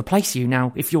they have to replace you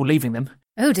now if you're leaving them.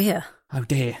 Oh, dear. Oh,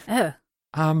 dear. Oh.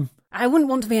 I wouldn't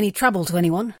want to be any trouble to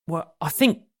anyone. Well, I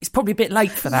think it's probably a bit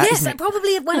late for that, isn't it? Yes,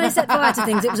 probably when I set fire to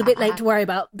things, it was a bit late to worry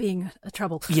about being a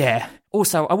trouble. Yeah.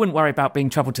 Also, I wouldn't worry about being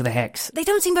trouble to the Hex. They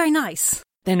don't seem very nice.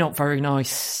 They're not very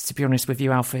nice, to be honest with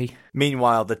you, Alfie.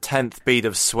 Meanwhile, the 10th bead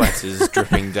of sweat is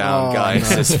dripping down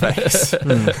Gaius' face.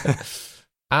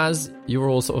 As you're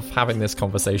all sort of having this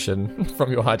conversation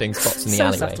from your hiding spots in the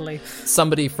alleyway, subtly.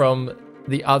 Somebody from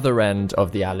the other end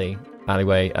of the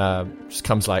alleyway just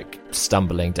comes like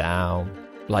stumbling down,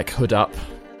 like hood up,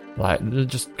 like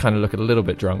just kind of look a little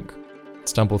bit drunk,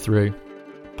 stumble through,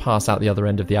 pass out the other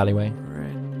end of the alleyway.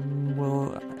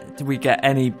 Well, do we get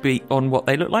any beat on what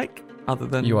they look like? Other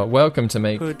than you are welcome to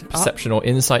make hood perception up or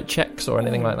insight checks or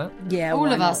anything like that. Yeah, all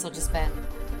of us will just bet.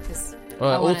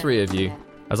 All 3 of you. Yeah.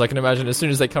 As I can imagine, as soon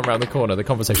as they come around the corner, the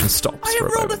conversation stops. I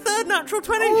have rolled a 3rd natural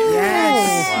 20.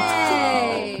 Yes.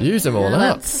 Wow. Use them all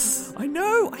up. I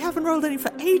know. I haven't rolled any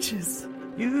for ages.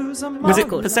 Use them. Was it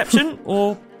perception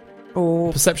or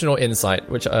perception or insight?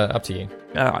 Which up to you.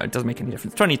 It doesn't make any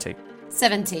difference. 22.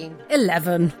 17.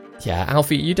 11. Yeah,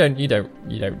 Alfie, you don't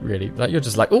really like. You're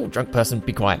just like, oh, drunk person,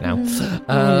 be quiet now.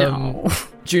 No.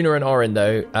 Juna and Orin,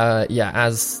 though,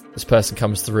 as this person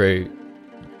comes through,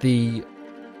 the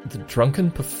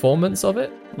drunken performance of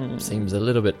it seems a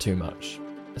little bit too much,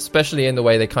 especially in the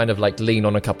way they kind of like lean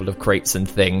on a couple of crates and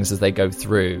things as they go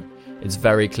through. It's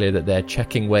very clear that they're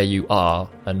checking where you are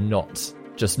and not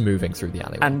just moving through the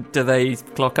alleyway. And do they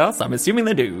clock us? I'm assuming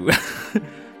they do.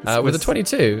 With a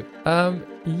 22,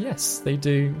 yes, they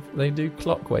do. They do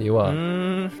clock where you are.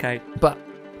 Okay, but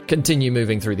continue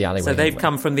moving through the alleyway. So they've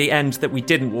come from the end that we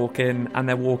didn't walk in, and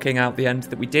they're walking out the end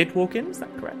that we did walk in. Is that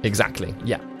correct? Exactly.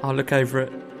 Yeah. I'll look over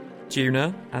at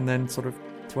Juna and then sort of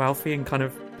to Alfie and kind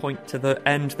of point to the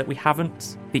end that we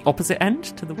haven't, the opposite end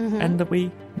to the end that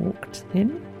we walked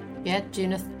in. Yeah,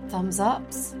 Juna thumbs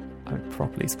ups. I would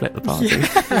properly split the party.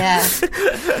 Yeah.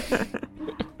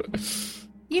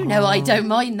 You know I don't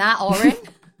mind that, Orin.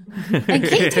 And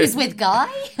Kidu's with Guy.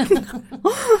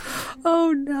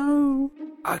 Oh no.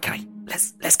 Okay,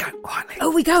 let's go quietly.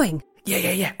 Oh, we going?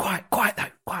 Yeah. Quiet though.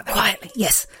 Quietly.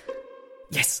 Yes.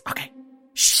 Yes. Okay.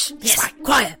 Shh. Yes. Right.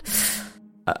 Quiet.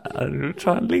 I'll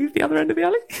try and leave the other end of the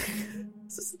alley.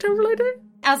 Is this a terrible idea?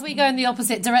 As we go in the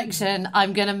opposite direction,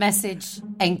 I'm going to message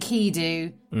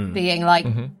Enkidu, being like,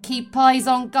 keep eyes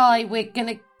on Guy, we're going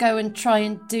to go and try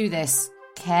and do this,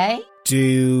 okay?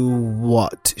 Do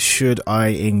what? Should I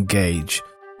engage?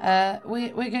 We're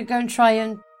going to go and try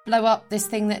and blow up this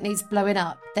thing that needs blowing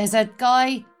up. There's a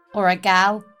guy, or a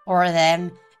gal, or a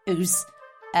them, who's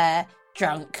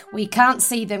drunk. We can't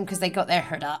see them because they got their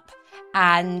hood up.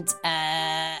 and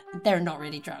they're not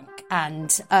really drunk. And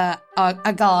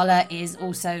Agala is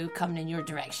also coming in your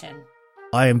direction.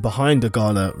 I am behind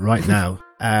Agala right now.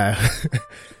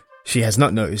 She has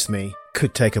not noticed me.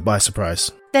 Could take her by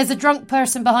surprise. There's a drunk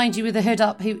person behind you with a hood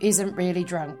up who isn't really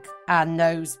drunk and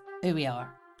knows who we are.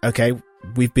 Okay,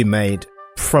 we've been made.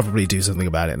 Probably do something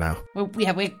about it now. Well,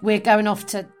 yeah, we're going off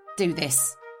to do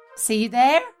this. See you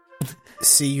there?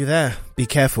 See you there. Be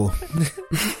careful.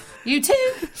 You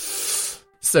too.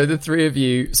 So the three of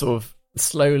you sort of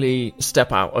slowly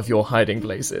step out of your hiding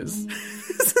places.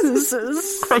 This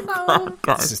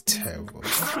is terrible.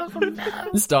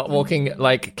 Start walking,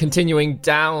 like, continuing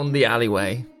down the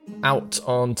alleyway out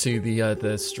onto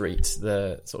the street,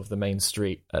 the sort of the main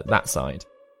street at that side.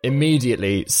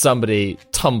 Immediately, somebody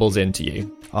tumbles into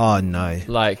you. Oh, no.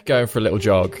 Like, going for a little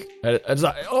jog. And it's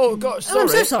like, oh, gosh, sorry. I'm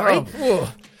so sorry.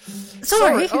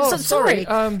 Sorry. Sorry.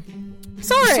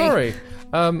 Sorry.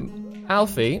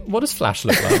 Alfie, what does Flash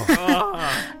look like?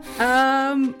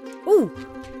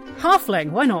 Halfling,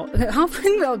 why not?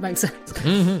 Halfling, that would make sense.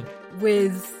 Mm-hmm.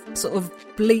 With sort of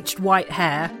bleached white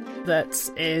hair that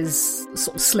is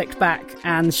sort of slicked back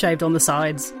and shaved on the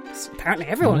sides. Apparently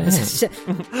everyone is.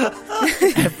 Everyone's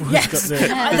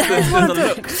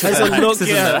got There's a look,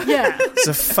 yeah. It's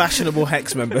a fashionable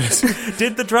Hex member.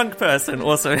 Did the drunk person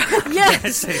also...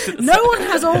 Yes! No one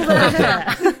has all their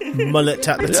hair. Mullet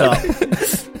at the top.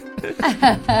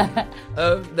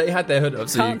 They had their hood up,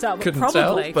 so Can't you tell, but couldn't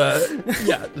probably. tell, but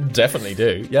yeah, definitely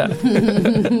do, yeah.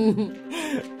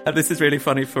 And this is really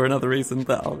funny for another reason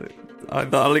that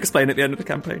I'll explain at the end of the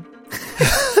campaign.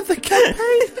 The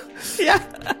campaign? Yeah.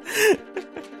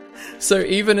 So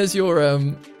even as you're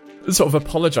sort of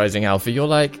apologising, Alfie, you're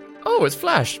like, oh, it's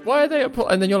Flash. Why are they...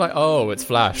 And then you're like, oh, it's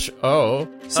Flash. Oh.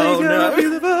 Savior of the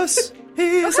universe.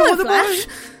 He is all the Flash.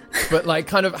 But, like,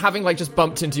 kind of having, like, just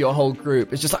bumped into your whole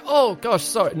group. It's just like, oh, gosh,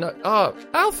 sorry. No,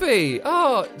 Alfie.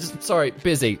 Oh, just, sorry,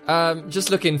 busy.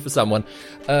 Just looking for someone.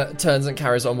 Turns and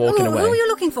carries on walking away. Who are you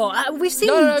looking for? We've seen...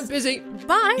 No, busy.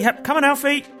 Bye. Yep, come on,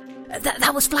 Alfie.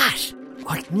 That was Flash.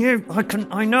 I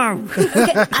know.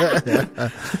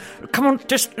 Come on,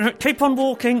 just keep on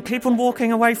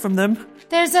walking away from them.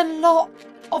 There's a lot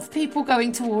of people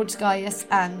going towards Gaius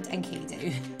and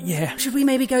Enkidu. Yeah. Should we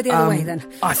maybe go the other way then?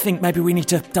 I think maybe we need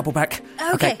to double back.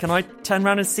 Okay. Can I turn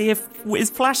around and see is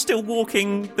Flash still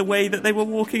walking the way that they were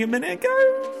walking a minute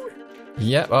ago?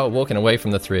 Yeah, well, walking away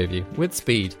from the three of you with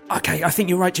speed. Okay, I think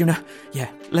you're right, Juna. Yeah,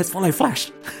 let's follow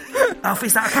Flash. Alfie,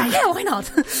 is that okay? Yeah, why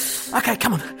not? Okay,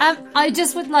 come on. I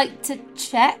just would like to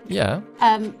check. Yeah.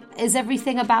 Is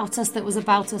everything about us that was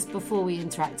about us before we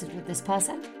interacted with this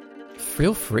person?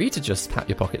 Feel free to just pat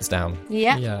your pockets down.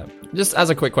 Yeah. Yeah. Just as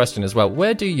a quick question as well,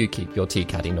 where do you keep your tea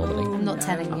caddy normally? I'm not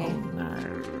telling you. No.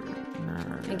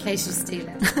 In case you steal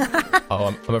it.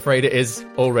 Oh, I'm afraid it is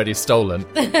already stolen.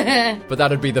 But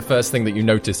that'd be the first thing that you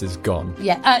notice is gone.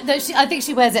 Yeah. No, I think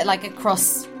she wears it like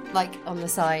across, like on the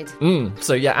side.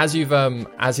 So yeah, as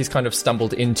he's kind of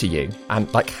stumbled into you and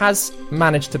like has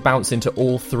managed to bounce into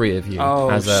all three of you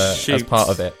as part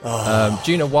of it.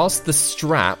 Juna, whilst the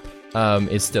strap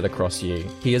is still across you,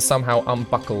 he has somehow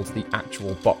unbuckled the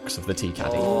actual box of the tea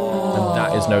caddy, and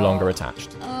that is no longer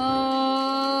attached.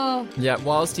 Yeah,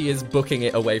 whilst he is booking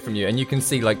it away from you, and you can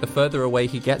see, like, the further away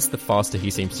he gets, the faster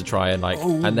he seems to try and, like,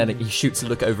 and then he shoots a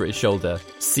look over his shoulder,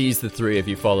 sees the three of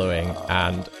you following,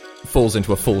 and falls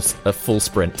into a full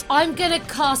sprint. I'm gonna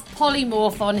cast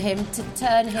polymorph on him to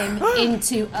turn him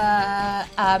into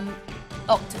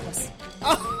octopus.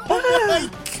 Oh my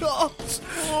god!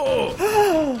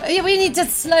 Yeah, we need to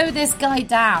slow this guy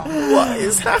down. What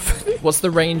is happening? What's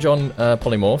the range on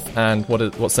polymorph, and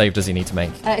what save does he need to make?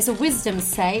 It's a wisdom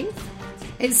save.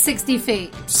 It's 60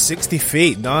 feet. 60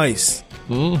 feet, nice.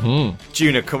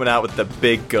 Juna coming out with the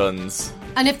big guns.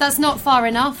 And if that's not far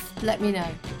enough, let me know.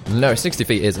 No, 60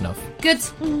 feet is enough. Good.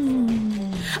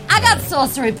 I got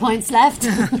sorcery points left.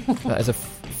 That is a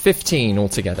 15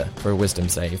 altogether for a wisdom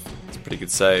save. It's a pretty good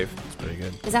save. It's pretty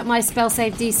good. Is that my spell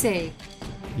save DC?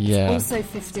 Yeah. Also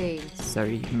 15. So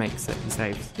he makes it, he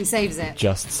saves. He saves it.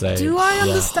 Just save. Do I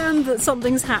understand that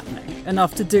something's happening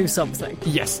enough to do something?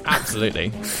 Yes,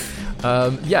 absolutely.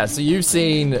 So you've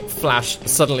seen Flash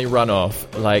suddenly run off,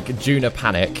 like Juna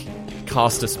panic,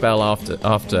 cast a spell after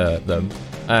them,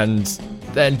 and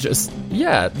then just,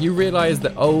 you realise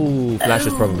that, Flash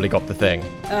has probably got the thing.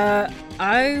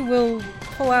 I will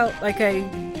pull out like a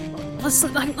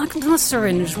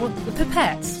syringe, the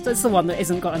pipette. That's the one that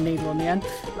isn't got a needle on the end.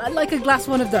 Like a glass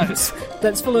one of those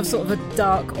that's full of sort of a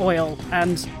dark oil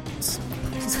and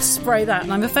spray that,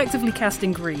 and I'm effectively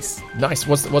casting grease. Nice.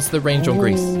 What's the range on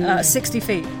grease? 60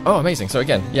 feet. Oh, amazing. So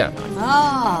again, yeah.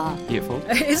 Ah. Beautiful.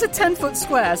 It is a 10-foot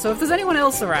square, so if there's anyone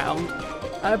else around,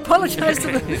 I apologise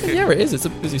to them. Yeah, it is. It's a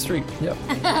busy street. Yep.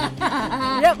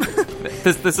 Yep.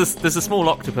 There's a small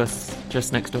octopus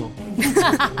just next door.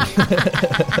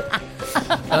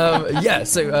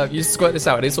 So you squirt this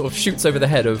out, and it sort of shoots over the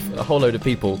head of a whole load of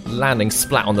people, landing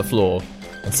splat on the floor,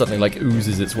 and suddenly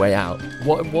oozes its way out.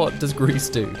 What does grease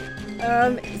do?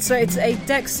 So it's a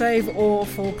dex save or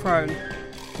fall prone.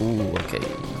 Ooh, okay.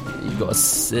 You've got a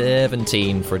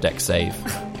 17 for a dex save.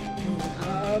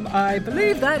 I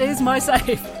believe that is my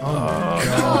save.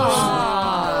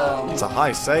 It's a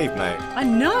high save, mate. I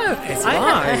know.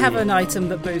 I have an item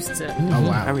that boosts it. Oh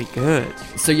wow. Very good.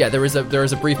 So yeah, there is a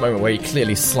brief moment where he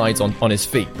clearly slides on his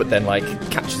feet, but then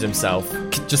catches himself,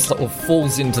 just sort of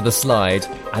falls into the slide,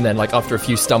 and then after a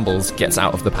few stumbles, gets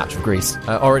out of the patch of grease.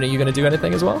 Orin, are you going to do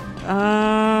anything as well?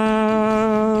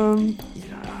 I don't know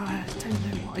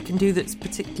what I can do that's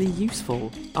particularly useful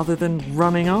other than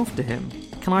running after him.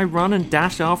 Can I run and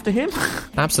dash after him?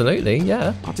 Absolutely,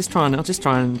 yeah. I'll just try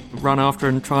and run after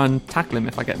and try and tackle him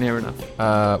if I get near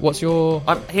enough. What's your...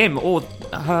 him or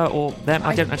her or them.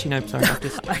 I don't actually know. Sorry.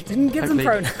 I didn't give them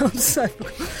pronouns, so...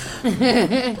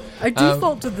 I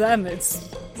default to them. It's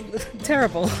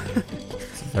terrible.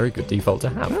 Very good default to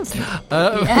have.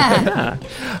 Yeah.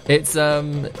 It's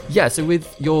so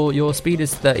with your speed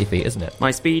is 30 feet, isn't it?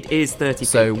 My speed is 30 feet.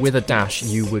 So with a dash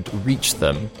you would reach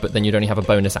them, but then you'd only have a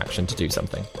bonus action to do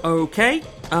something. Okay.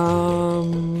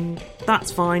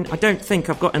 That's fine. I don't think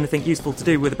I've got anything useful to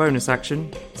do with a bonus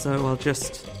action, so I'll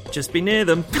just be near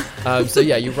them.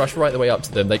 You rush right the way up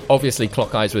to them. They obviously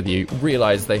clock eyes with you,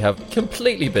 realise they have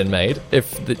completely been made,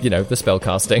 if the spell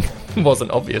casting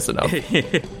wasn't obvious enough.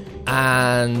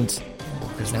 And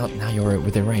because now you're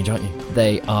within range, aren't you?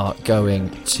 They are going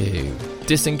to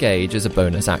disengage as a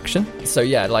bonus action. So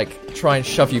try and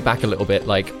shove you back a little bit,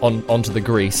 onto the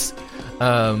grease.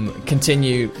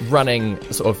 Continue running,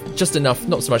 sort of just enough,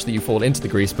 not so much that you fall into the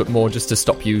grease, but more just to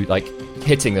stop you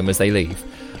hitting them as they leave.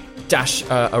 Dash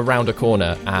around a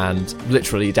corner and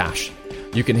literally dash.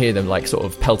 You can hear them sort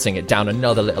of pelting it down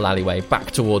another little alleyway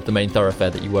back toward the main thoroughfare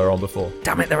that you were on before.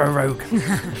 Damn it, they're a rogue.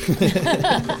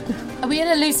 Are we in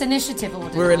a loose initiative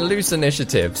order? We're in loose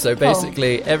initiative, so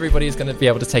basically everybody's going to be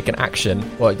able to take an action,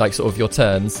 or sort of your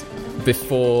turns,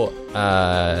 before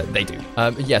they do.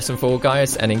 Yes, and for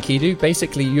Gaius and Enkidu,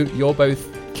 basically you're both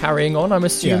carrying on, I'm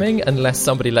assuming, unless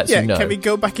somebody lets you know. Can we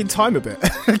go back in time a bit?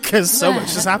 Because so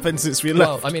much has happened since we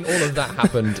left. Well, I mean, all of that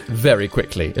happened very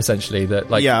quickly, essentially. That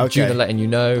Juna letting you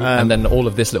know, and then all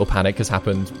of this little panic has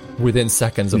happened within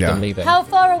seconds of them leaving. How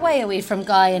far away are we from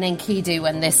Guy and Enkidu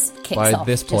when this kicks off? By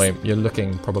this point, you're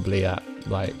looking probably at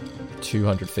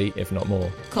 200 feet, if not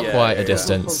more. Cool. Quite a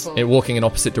distance. Cool. Walking in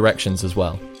opposite directions as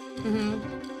well. Mm-hmm.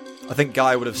 I think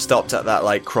Guy would have stopped at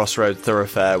that crossroad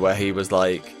thoroughfare where he was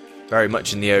very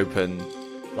much in the open,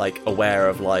 aware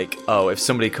of if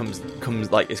somebody comes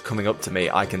is coming up to me,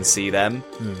 I can see them,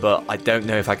 but I don't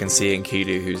know if I can see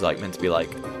Enkidu, who's meant to be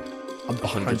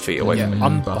 100 feet away from me.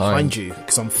 I'm behind you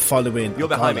because I'm following. You're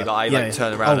behind me, but I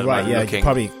turn around and looking.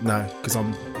 Probably no, because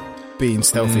I'm being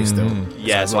stealthy still.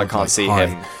 Yeah, so I can't see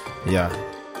him. Yeah,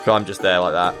 so I'm just there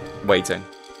like that, waiting.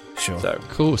 Sure. So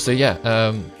cool. So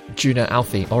Juna,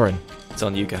 Alfie, Orin, it's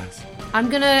on you guys. I'm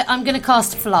gonna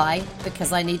cast Fly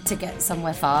because I need to get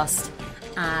somewhere fast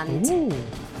and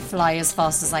fly as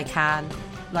fast as I can.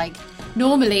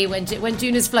 Normally when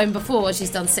Juna's flown before, she's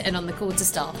done sitting on the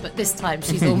quarterstaff, but this time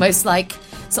she's almost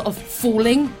sort of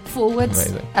falling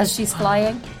forwards as she's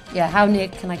flying. Yeah, how near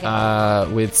can I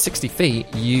get? With 60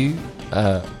 feet, you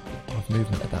have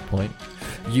movement at that point.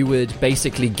 You would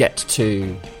basically get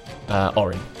to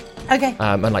Orin. Okay.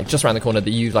 And just around the corner,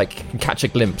 that you can catch a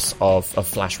glimpse of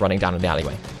Flash running down in the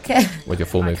alleyway. Okay. With your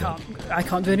full movement. I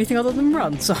can't do anything other than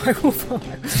run, so I will follow.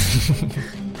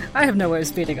 I have no way of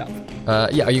speeding up. Are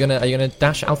you gonna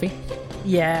dash, Alfie?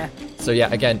 Yeah. So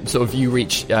again, sort of you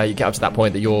reach, you get up to that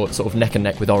point that you're sort of neck and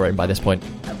neck with Orin by this point.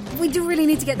 We do really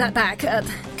need to get that back.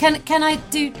 Can I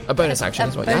do a bonus action?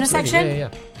 A bonus action? Yeah.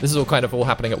 This is all kind of all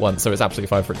happening at once, so it's absolutely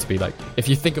fine for it to be if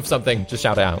you think of something, just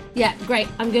shout it out. Yeah, great.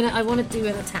 I want to do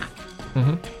an attack.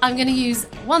 Mm-hmm. I'm going to use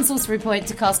one sorcery point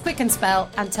to cast Quicken Spell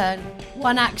and turn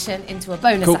one action into a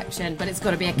bonus action, but it's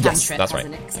got to be a cantrip,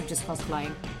 hasn't it? Because I've just cost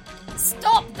flying.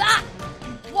 Stop that!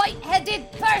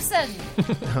 White-headed person!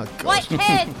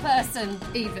 White-haired person,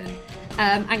 even.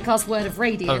 And cast Word of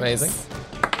Radiance. Amazing.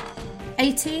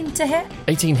 18 to hit.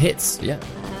 18 hits, yeah.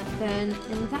 Then,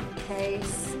 in that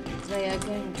case, they are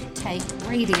going to take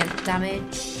radiant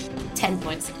damage. 10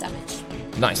 points of damage.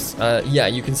 Nice. Yeah,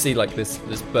 you can see like this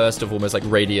burst of almost like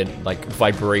radiant like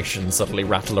vibration suddenly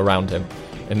rattle around him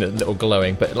in a little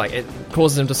glowing, but like it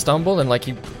causes him to stumble and like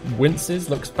he winces,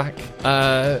 looks back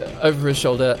over his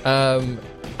shoulder,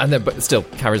 and then but still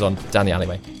carries on down the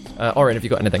alleyway. Orin, have you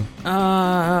got anything?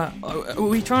 Are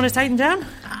we trying to take him down?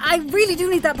 I really do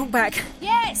need that book back.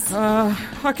 Yes!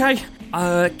 Okay.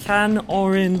 Can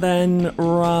Orin then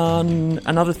run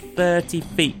another 30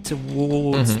 feet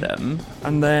towards them,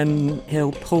 and then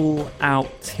he'll pull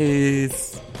out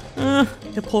his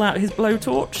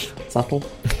blowtorch, Subtle.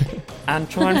 and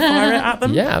try and fire it at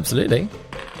them? Yeah, absolutely.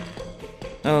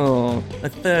 Oh, a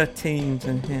 13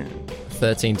 to hit.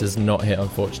 13 does not hit,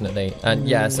 unfortunately. And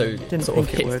yeah, so sort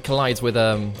of collides with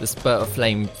this spurt of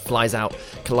flame, flies out,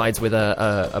 collides with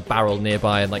a barrel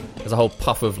nearby, and like there's a whole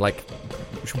puff of like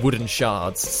wooden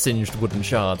shards, singed wooden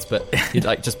shards, but it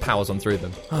like just powers on through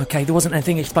them. Okay, there wasn't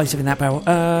anything explosive in that barrel.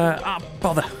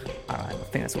 Bother. Alright, I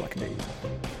think that's all I can do.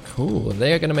 Cool.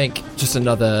 They are going to make just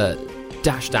another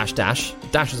dash. Dash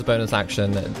as a bonus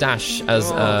action, dash as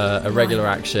a regular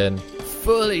action,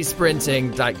 fully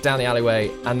sprinting like down the alleyway,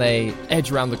 and they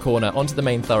edge around the corner onto the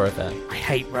main thoroughfare. I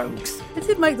hate rogues. It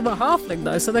did make them a halfling,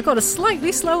 though, so they've got a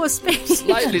slightly slower speed.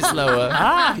 Slightly slower.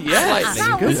 Yes.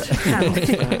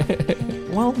 Slightly. Good.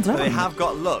 Well done. They have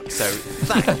got luck, so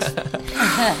thanks.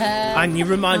 And you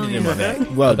reminded him of it.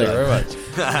 Well Thank done. you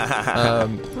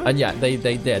very much. And yeah,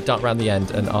 they dart around the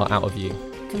end and are out of view.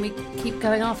 Can we keep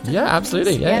going after them? Yeah,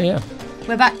 absolutely. Yeah.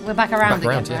 We're back around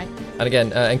again, yeah. right? And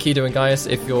again, Enkidu and Gaius,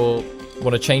 if you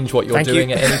want to change what you're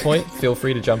doing at any point, feel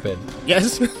free to jump in.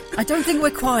 Yes. I don't think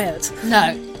we're quiet.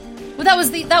 No. Well, that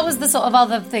was the sort of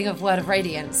other thing of Word of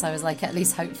Radiance. I was like, at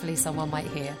least hopefully someone might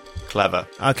hear. Clever.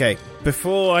 Okay,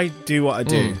 before I do what I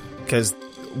do, because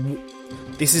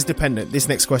this is dependent, this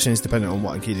next question is dependent on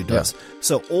what Enkidu does. Yeah.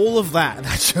 So all of that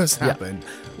just happened,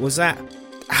 was that,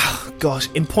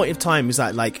 in point of time, is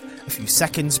that like a few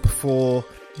seconds before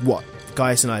what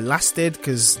Gaius and I last did?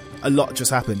 Because a lot just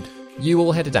happened. You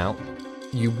all headed out.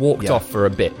 You walked off for a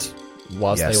bit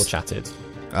whilst they all chatted.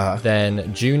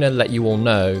 Then Juna let you all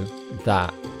know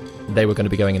that they were going to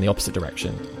be going in the opposite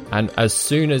direction. And as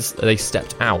soon as they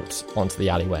stepped out onto the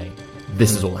alleyway,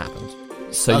 this has all happened.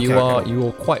 So you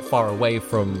are quite far away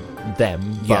from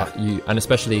them, but and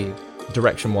especially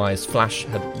direction-wise, Flash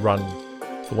had run,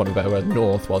 for want of a better word,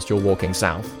 north whilst you're walking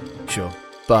south. Sure.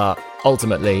 But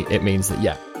ultimately, it means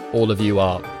that, all of you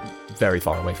are very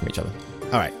far away from each other.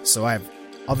 All right, so I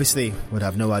obviously would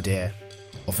have no idea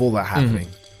of all that happening.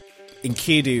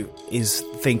 Enkidu is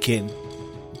thinking,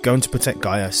 going to protect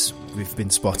Gaius. We've been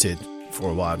spotted for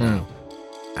a while now.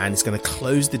 And it's going to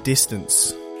close the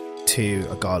distance to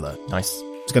Agala. Nice.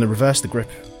 It's going to reverse the grip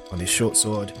on his short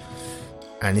sword.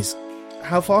 And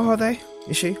how far are they?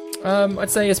 Is she? I'd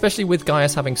say, especially with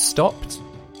Gaius having stopped,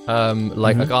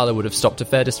 Agala would have stopped a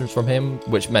fair distance from him,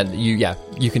 which meant that you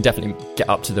can definitely get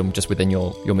up to them just within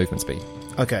your movement speed.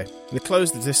 Okay. We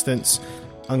close the distance.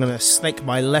 I'm going to snake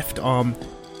my left arm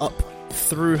up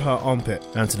through her armpit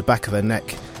down to the back of her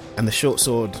neck, and the short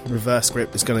sword reverse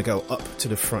grip is going to go up to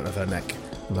the front of her neck.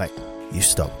 I'm like, you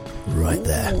stop right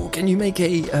there. Ooh, can you make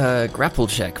a grapple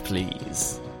check,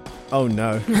 please? Oh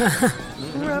no.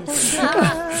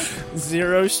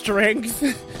 0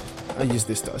 strength. I use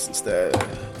this dice instead.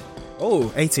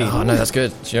 Oh, 18. Oh no, that's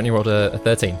good. She only rolled a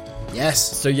 13. Yes.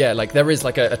 So there is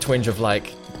like a twinge of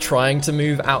like trying to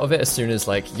move out of it as soon as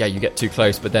you get too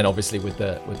close, but then obviously with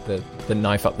the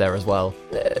knife up there as well.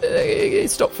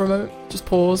 Stop for a moment, just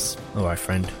pause. All right,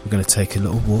 friend, we're going to take a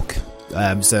little walk.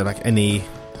 So like any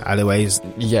alleyways?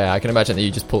 Yeah, I can imagine that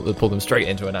you just pull them straight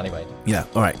into an alleyway. Yeah,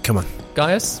 all right, come on.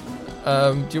 Gaius,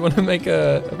 do you want to make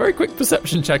a very quick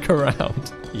perception check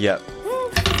around? Yep.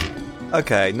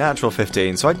 Okay, natural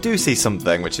 15. So I do see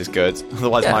something, which is good.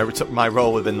 Otherwise, my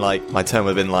roll would have been my turn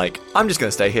would have been I'm just going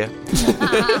to stay here.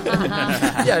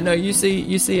 You see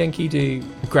Enkidu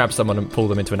grab someone and pull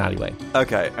them into an alleyway.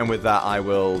 Okay, and with that, I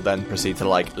will then proceed to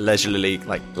leisurely,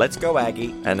 let's go,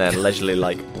 Aggie, and then leisurely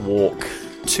walk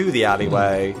to the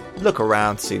alleyway, look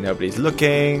around to see nobody's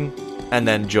looking, and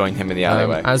then join him in the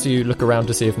alleyway. As you look around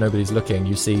to see if nobody's looking,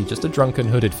 you see just a drunken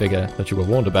hooded figure that you were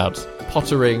warned about,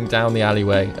 pottering down the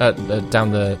alleyway,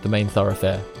 down the main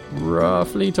thoroughfare,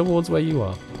 roughly towards where you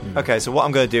are. Okay, so what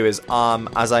I'm going to do is,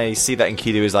 as I see that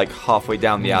Enkidu is halfway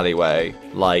down the alleyway,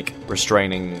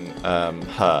 restraining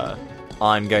her,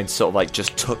 I'm going to sort of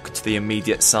just tuck to the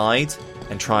immediate side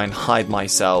and try and hide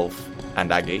myself and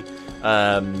Aggie,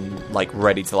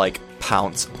 ready to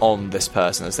pounce on this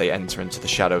person as they enter into the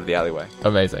shadow of the alleyway.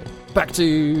 Amazing. Back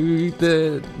to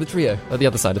the trio at the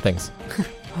other side of things.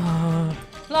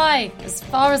 Fly, fly as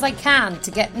far as I can to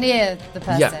get near the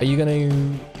person. Yeah, are you going to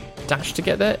dash to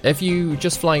get there? If you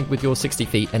just fly with your 60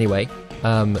 feet anyway,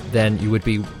 then you would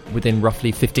be within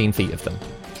roughly 15 feet of them.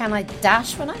 Can I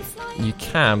dash when I fly? You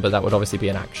can, but that would obviously be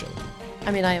an action.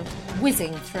 I mean, I'm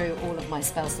whizzing through all of my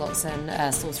spell slots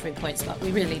and sorcery points, but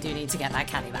we really do need to get that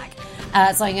caddy back.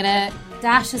 So I'm going to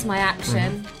dash as my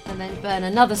action, and then burn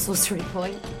another sorcery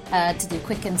point to do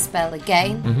quicken spell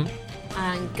again,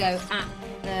 and go at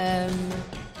them.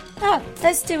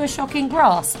 Let's do a shocking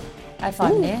grasp. If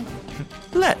I'm near.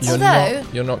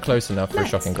 You're not close enough for a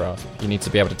shocking grasp. You need to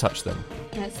be able to touch them.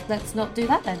 Let's not do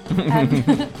that then.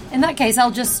 In that case, I'll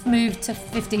just move to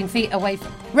 15 feet away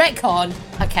from... Retcon!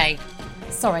 Okay.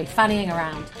 Sorry, fannying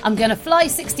around. I'm going to fly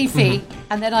 60 feet,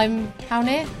 and then I'm... How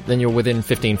near? Then you're within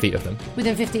 15 feet of them.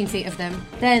 Within 15 feet of them.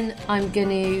 Then I'm going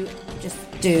to just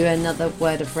do another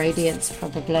Word of Radiance,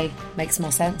 probably. Makes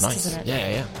more sense, doesn't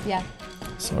it? Yeah.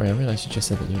 Sorry, I realised you just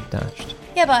said that you dashed.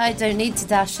 Yeah, but I don't need to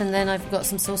dash, and then I've got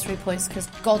some sorcery points, because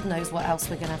God knows what else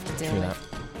we're going to have to deal with.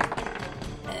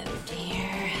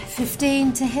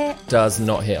 15 to hit? Does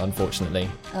not hit, unfortunately.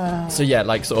 So yeah,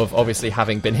 like sort of obviously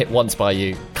having been hit once by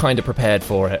you, kind of prepared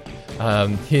for it.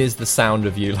 Here's the sound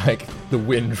of you, like the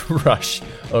wind rush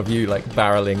of you like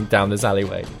barreling down this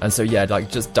alleyway. And so yeah,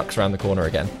 like just ducks around the corner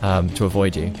again to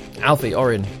avoid you. Alfie,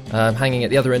 Orin, hanging at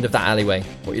the other end of that alleyway.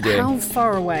 What are you doing? How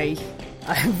far away?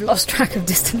 I've lost track of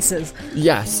distances.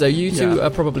 Yeah, so you two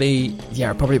are probably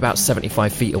about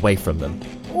 75 feet away from them.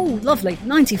 Oh, lovely.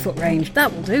 90-foot range.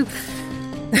 That will do.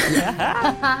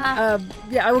 I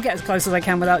will get as close as I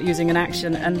can without using an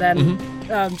action, and then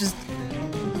just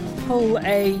pull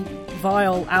a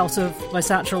vial out of my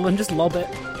satchel and just lob it.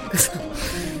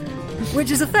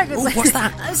 Which is effectively... what's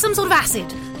that? Some sort of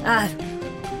acid.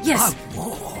 Yes.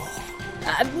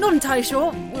 Not entirely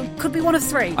sure. Could be one of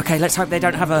three. Okay, let's hope they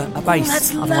don't have a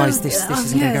base. Otherwise, this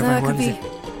isn't going to go very well, is it?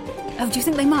 Oh, do you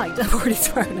think they might? I've already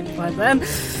thrown it by then.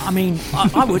 I mean,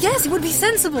 I would. Yes, it would be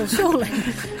sensible, surely.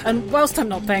 And whilst I'm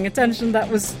not paying attention, that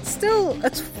was still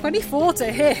a 24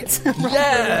 to hit.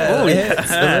 Yeah!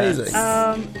 Amazing.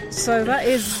 So that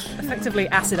is effectively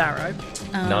acid arrow.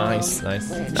 Nice.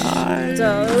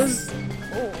 Does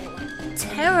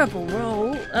terrible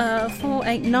roll. 4,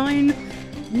 8, 9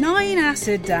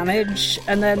 acid damage,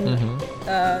 and then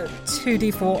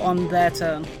 2d4 on their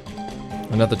turn.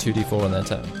 Another 2d4 on their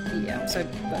turn. Yeah, so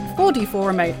 4d4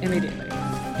 immediately.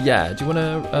 Yeah, do you want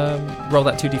to roll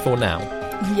that 2d4 now?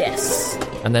 Yes.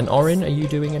 And then Orin, are you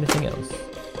doing anything else?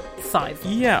 5.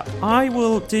 Yeah, I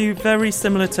will do very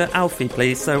similar to Alfie,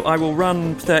 please. So I will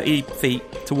run 30 feet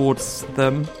towards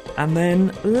them, and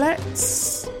then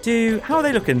let's do... How are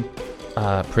they looking?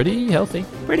 Pretty healthy.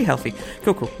 Pretty healthy.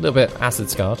 Cool. A little bit acid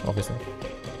scarred, obviously.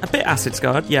 A bit acid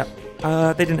scarred, yeah.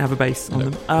 They didn't have a base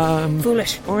on them.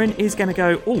 Foolish. Orin is going to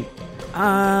go,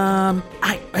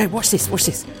 hey, watch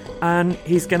this. And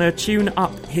he's going to tune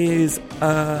up his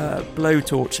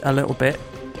blowtorch a little bit.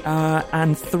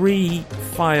 And 3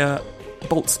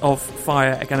 bolts of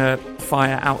fire are going to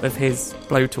fire out of his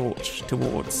blowtorch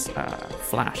towards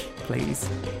Flash, please.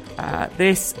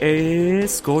 This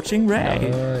is Scorching Ray.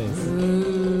 Nice.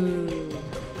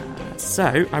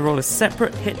 So I roll a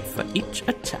separate hit for each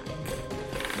attack.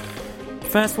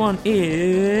 First one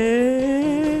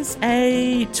is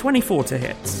a 24 to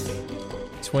hit.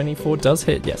 24 does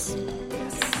hit, yes.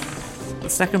 The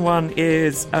second one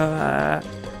is a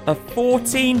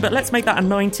 14, but let's make that a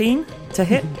 19 to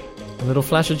hit. A little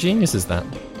flash of genius is that.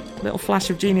 Little flash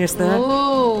of genius there.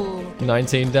 Oh.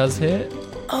 19 does hit.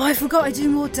 Oh, I forgot I do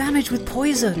more damage with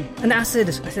poison and acid,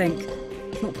 I think.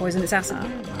 Not poison, it's acid.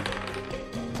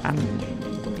 And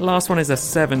the last one is a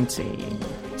 17.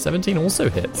 17 also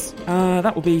hits.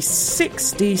 That will be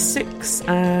 6d6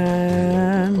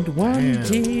 and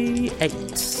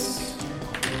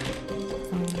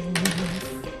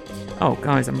 1d8. Oh,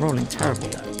 guys, I'm rolling terrible.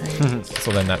 It's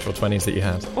all their natural 20s that you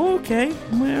had. Okay,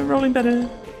 we're rolling better.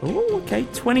 Oh, okay,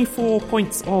 24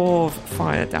 points of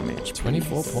fire damage.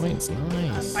 24 points,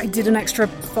 nice. I did an extra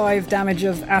 5 damage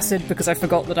of acid because I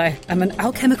forgot that I am an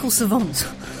alchemical savant.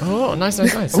 Oh, nice. So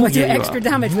I did extra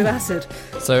damage with acid.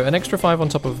 So an extra 5 on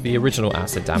top of the original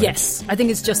acid damage. Yes, I think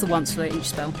it's just the once for each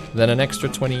spell. Then an extra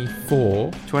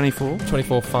 24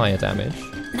 fire damage.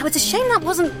 Now, it's a shame that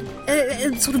wasn't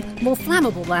sort of more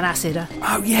flammable, that acid.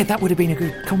 Oh, yeah, that would have been a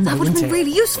good combo, that would have been wouldn't it?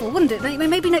 really useful, wouldn't it?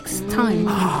 Maybe next time.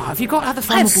 Have you got other flammable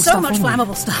stuff? I have so much on you?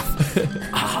 flammable stuff.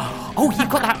 Oh, you've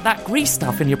got that grease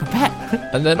stuff in your pipette.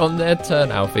 And then on their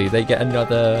turn, Alfie, they get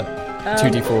another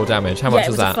 2d4 damage. How much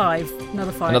was that? 5.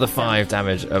 Another 5. Another 5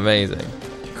 damage. Amazing.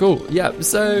 Cool. Yeah,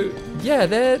 so, yeah,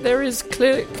 there is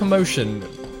clear commotion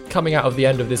coming out of the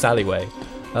end of this alleyway.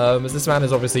 as this man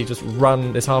has obviously this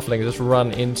halfling has just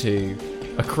run into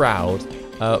a crowd,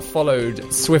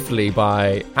 followed swiftly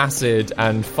by acid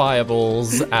and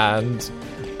fireballs and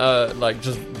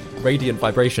just radiant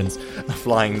vibrations. A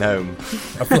flying gnome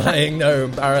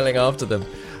barreling after them.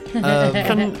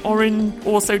 Can Orin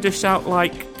also just shout,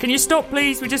 like, can you stop,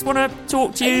 please? We just want to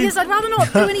talk to you. Yes, I'd rather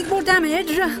not do any more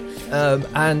damage.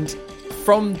 And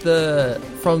from the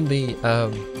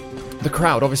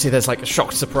crowd, obviously there's like a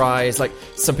shocked surprise, like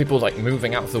some people like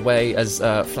moving out of the way as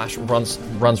Flash runs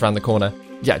around the corner.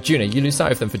 Yeah, Juna, you lose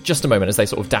sight of them for just a moment as they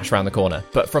sort of dash around the corner.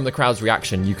 But from the crowd's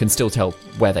reaction, you can still tell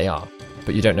where they are.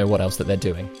 But you don't know what else that they're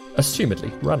doing.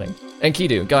 Assumedly, running.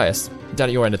 Enkidu, Gaius, down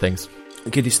at your end of things.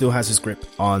 Enkidu still has his grip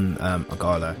on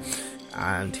Agala.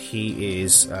 And he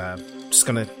is just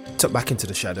going to tuck back into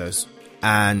the shadows.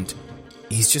 And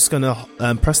he's just going to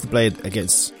press the blade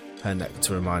against her neck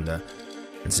to remind her.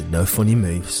 And say, no funny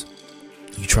moves.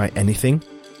 You try anything,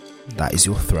 that is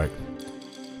your throat.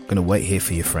 I'm going to wait here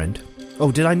for your friend.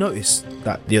 Oh, did I notice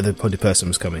that the other person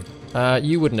was coming?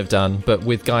 You wouldn't have done, but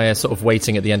with Gaia sort of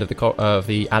waiting at the end of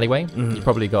the alleyway, you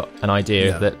probably got an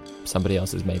idea that somebody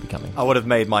else is maybe coming. I would have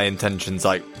made my intentions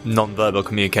like non-verbal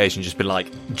communication, just been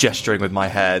like gesturing with my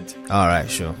head. All right,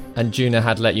 sure. And Juna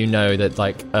had let you know that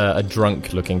like a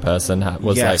drunk-looking person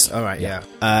was yes, like... all right, yeah.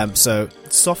 So,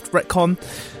 soft retcon.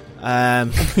 I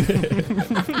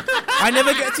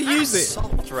never get to use it.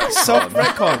 Soft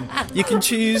retcon. You can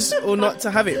choose or not to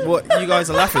have it. What, you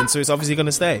guys are laughing, so it's obviously going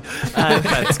to stay.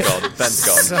 Ben's gone.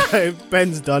 So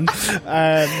Ben's done.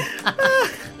 And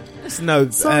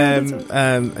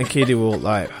Kidi will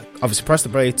like obviously press the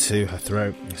blade to her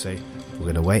throat. You say, "We're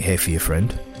going to wait here for your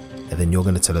friend, and then you're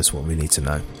going to tell us what we need to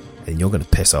know. And you're going to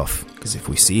piss off because if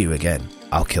we see you again,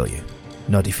 I'll kill you.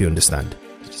 Nod if you understand."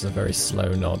 Just a very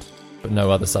slow nod. But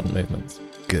no other sudden movements.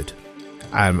 Good.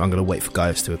 I'm going to wait for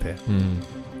Gaius to appear.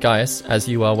 Gaius, as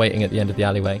you are waiting at the end of the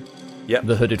alleyway, yep.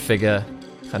 The hooded figure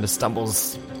kind of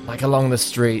stumbles like along the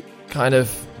street, kind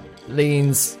of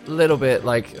leans a little bit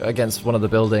like against one of the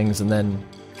buildings and then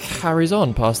carries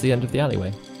on past the end of the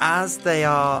alleyway. As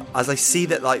I see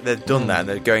that like they've done that and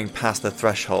they're going past the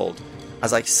threshold,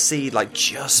 as I see like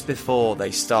just before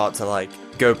they start to like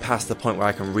go past the point where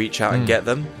I can reach out and get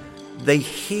them, they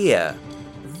hear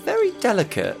very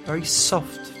delicate, very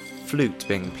soft flute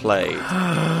being played,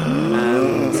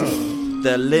 and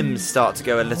their limbs start to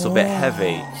go a little bit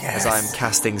heavy as I'm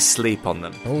casting sleep on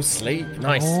them. Oh, sleep,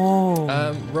 nice.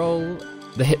 Roll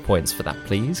the hit points for that,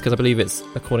 please, because I believe it's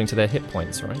according to their hit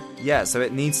points, right? Yeah, so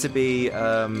it needs to be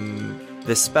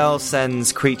the spell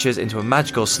sends creatures into a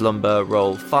magical slumber.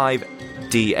 Roll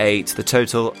 5d8. The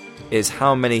total is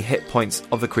how many hit points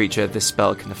of the creature this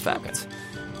spell can affect.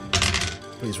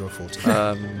 Please roll 40.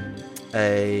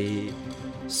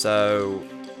 So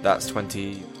that's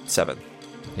 27.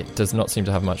 It does not seem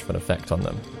to have much of an effect on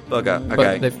them. Bugger. Okay.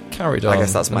 But they've carried on. I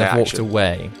guess that's my and they've action. walked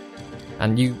away,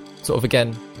 and you sort of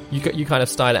again, you kind of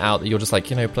style it out that you're just like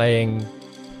playing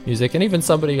music, and even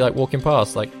somebody like walking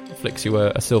past like flicks you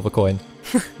a silver coin.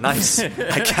 Nice.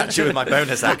 I catch you with my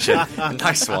bonus action.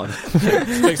 Nice one.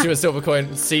 Flicks you a silver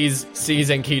coin, sees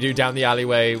Enkidu down the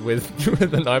alleyway with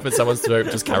a knife at someone's throat,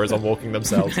 just carries on walking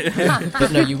themselves.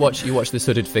 But no, you watch this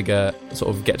hooded figure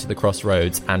sort of get to the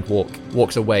crossroads and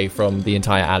walks away from the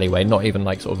entire alleyway, not even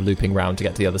like sort of looping round to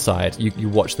get to the other side. You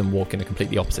watch them walk in a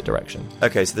completely opposite direction.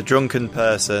 Okay, so the drunken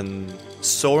person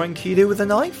saw Enkidu with a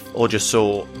knife, or just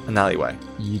saw an alleyway?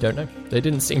 You don't know. They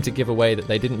didn't seem to give away that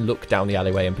they didn't look down the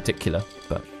alleyway in particular,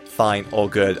 but... Fine, all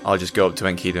good. I'll just go up to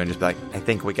Enkidu and just be like, I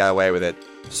think we got away with it.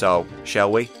 So,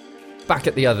 shall we? Back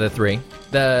at the other three,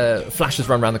 the Flash has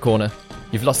run around the corner.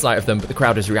 You've lost sight of them, but the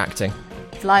crowd is reacting.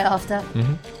 Fly after.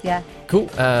 Mm-hmm. Yeah. Cool.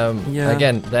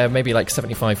 Again, they're maybe like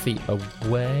 75 feet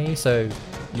away, so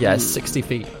 60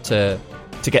 feet to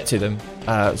get to them.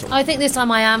 I think this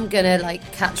time I am gonna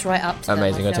like catch right up to them.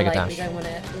 Amazing. You're gonna take a dash. We don't want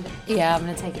to. Yeah, I'm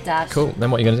gonna take a dash. Cool.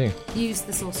 Then what are you gonna do? Use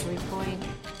the sorcery point,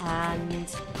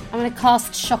 and I'm gonna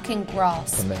cast Shocking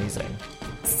Grasp. Amazing.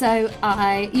 So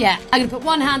I'm gonna put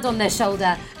one hand on their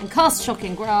shoulder and cast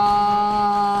Shocking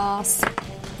Grasp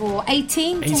for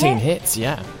 18. 18 hits.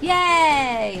 Yeah.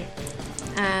 Yay!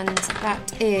 And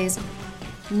that is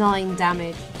 9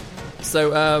 damage.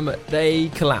 So they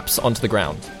collapse onto the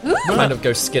ground. Ooh. Kind of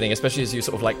go skidding, especially as you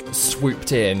sort of like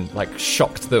swooped in, like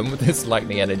shocked them with this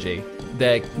lightning energy.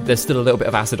 There's still a little bit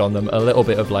of acid on them, a little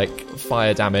bit of like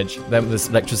fire damage. Then there's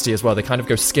electricity as well. They kind of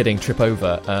go skidding, trip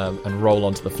over, and roll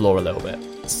onto the floor a little bit.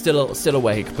 Still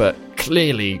awake, but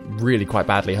clearly really quite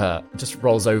badly hurt. Just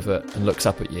rolls over and looks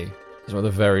up at you with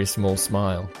a very small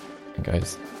smile and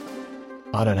goes,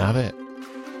 "I don't have it."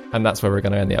 And that's where we're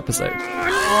going to end the episode.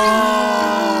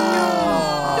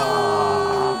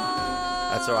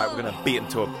 That's all right. We're going to beat him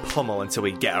to a pummel until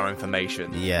we get our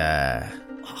information. Yeah.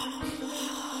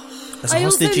 That's a I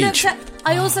hostage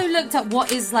also looked at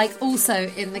what is like also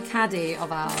in the caddy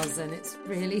of ours, and it's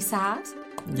really sad.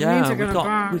 Yeah,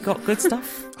 we've got good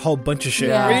stuff. Whole bunch of shit.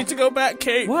 Yeah. We need to go back,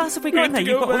 Kate. What else have we got in there?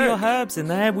 You've got all your herbs in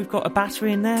there. We've got a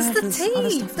battery in there. There's the other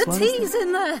tea. stuff as The well, tea's isn't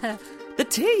in there. there? The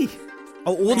tea.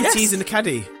 Oh, all the Yes. tea's in the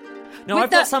caddy. No, With I've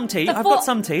got some tea. I've got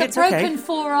some tea. The It's broken okay.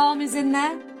 forearm is in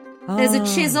there. There's a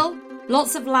chisel,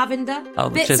 lots of lavender, Oh,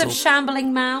 the bits chisel. of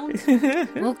shambling mound.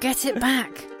 We'll get it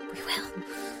back. We will.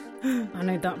 I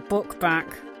need that book back.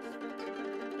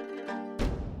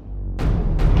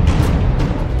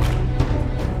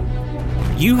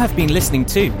 You have been listening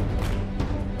to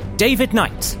David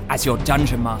Knight as your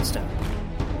Dungeon Master,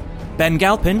 Ben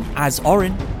Galpin as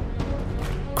Orin,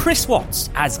 Chris Watts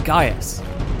as Gaius,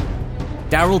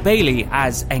 Daryl Bailey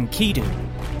as Enkidu,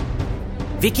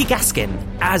 Vicky Gaskin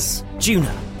as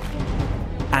Juna,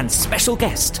 and special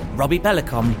guest Robbie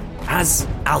Bellicom as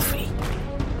Alfie.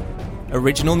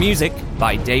 Original music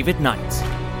by David Knight.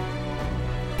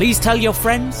 Please tell your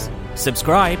friends,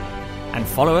 subscribe, and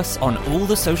follow us on all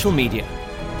the social media.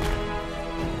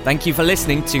 Thank you for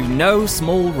listening to No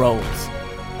Small Roles.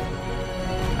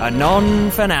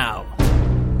 Anon for now.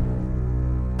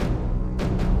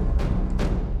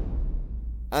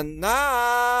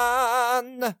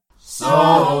 Anon!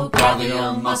 So gather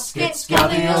your muskets,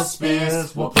 gather your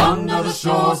spears, we'll plunder the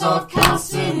shores of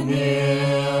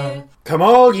Calcinear. Come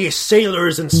all ye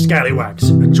sailors and scallywags,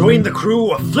 and join the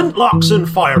crew of Flintlocks and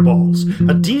Fireballs,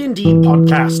 a D&D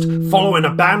podcast following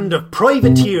a band of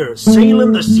privateers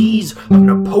sailing the seas of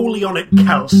Napoleonic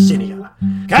Calcinia.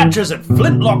 Catch us at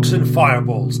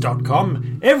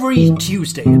flintlocksandfireballs.com every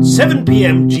Tuesday at 7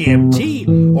 p.m. GMT,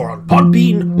 or on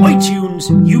Podbean, iTunes,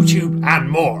 YouTube, and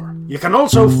more. You can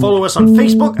also follow us on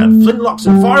Facebook at Flintlocks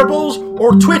and Fireballs,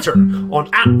 or Twitter on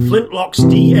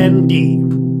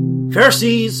 @FlintlocksDND. Fair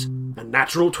seas and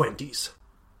natural 20s.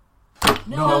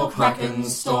 No kraken,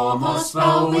 storm, or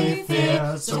spell we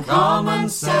fear, so come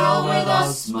and sail with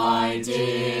us, my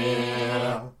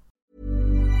dear.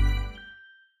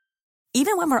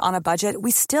 Even when we're on a budget,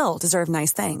 we still deserve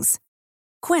nice things.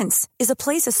 Quince is a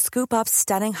place to scoop up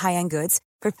stunning high-end goods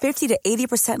for 50 to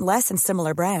 80% less than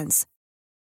similar brands.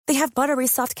 They have buttery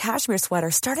soft cashmere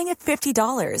sweaters starting at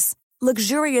 $50,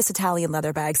 luxurious Italian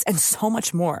leather bags, and so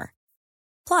much more.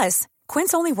 Plus,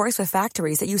 Quince only works with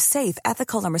factories that use safe,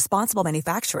 ethical, and responsible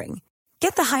manufacturing.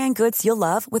 Get the high-end goods you'll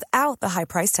love without the high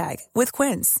price tag with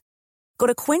Quince. Go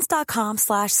to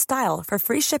quince.com/style for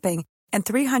free shipping and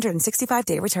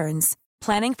 365-day returns.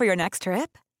 Planning for your next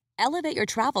trip? Elevate your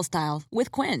travel style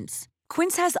with Quince.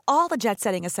 Quince has all the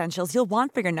jet-setting essentials you'll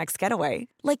want for your next getaway,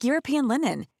 like European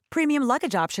linen, premium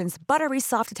luggage options, buttery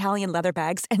soft Italian leather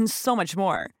bags, and so much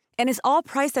more. And is all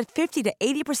priced at 50 to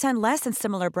 80% less than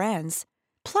similar brands.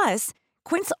 Plus,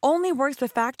 Quince only works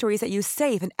with factories that use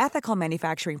safe and ethical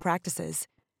manufacturing practices.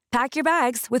 Pack your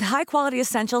bags with high-quality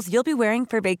essentials you'll be wearing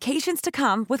for vacations to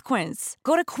come with Quince.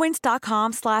 Go to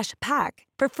quince.com/pack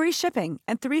for free shipping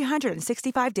and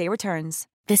 365-day returns.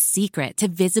 The secret to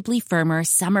visibly firmer,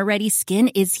 summer-ready skin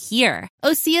is here.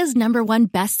 Osea's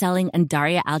 #1 best-selling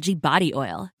Undaria Algae Body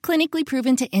Oil. Clinically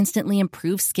proven to instantly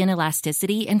improve skin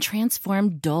elasticity and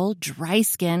transform dull, dry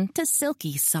skin to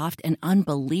silky, soft, and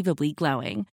unbelievably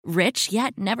glowing. Rich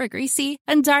yet never greasy,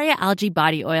 Undaria Algae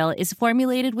Body Oil is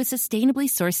formulated with sustainably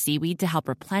sourced seaweed to help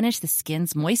replenish the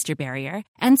skin's moisture barrier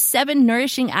and 7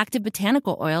 nourishing active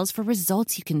botanical oils for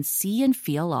results you can see and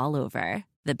feel all over.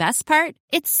 The best part?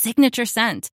 Its signature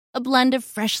scent. A blend of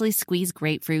freshly squeezed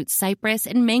grapefruit, cypress,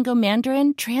 and mango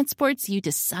mandarin transports you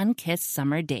to sun-kissed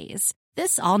summer days.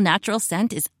 This all-natural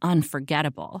scent is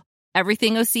unforgettable.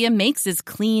 Everything Osea makes is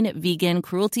clean, vegan,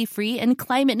 cruelty-free, and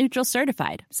climate-neutral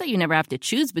certified, so you never have to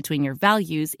choose between your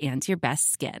values and your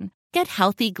best skin. Get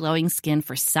healthy, glowing skin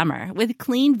for summer with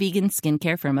clean, vegan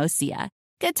skincare from Osea.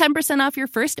 Get 10% off your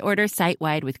first order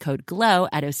site-wide with code GLOW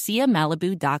at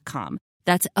OseaMalibu.com.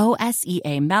 That's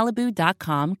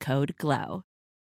OSEAMalibu.com, code GLOW.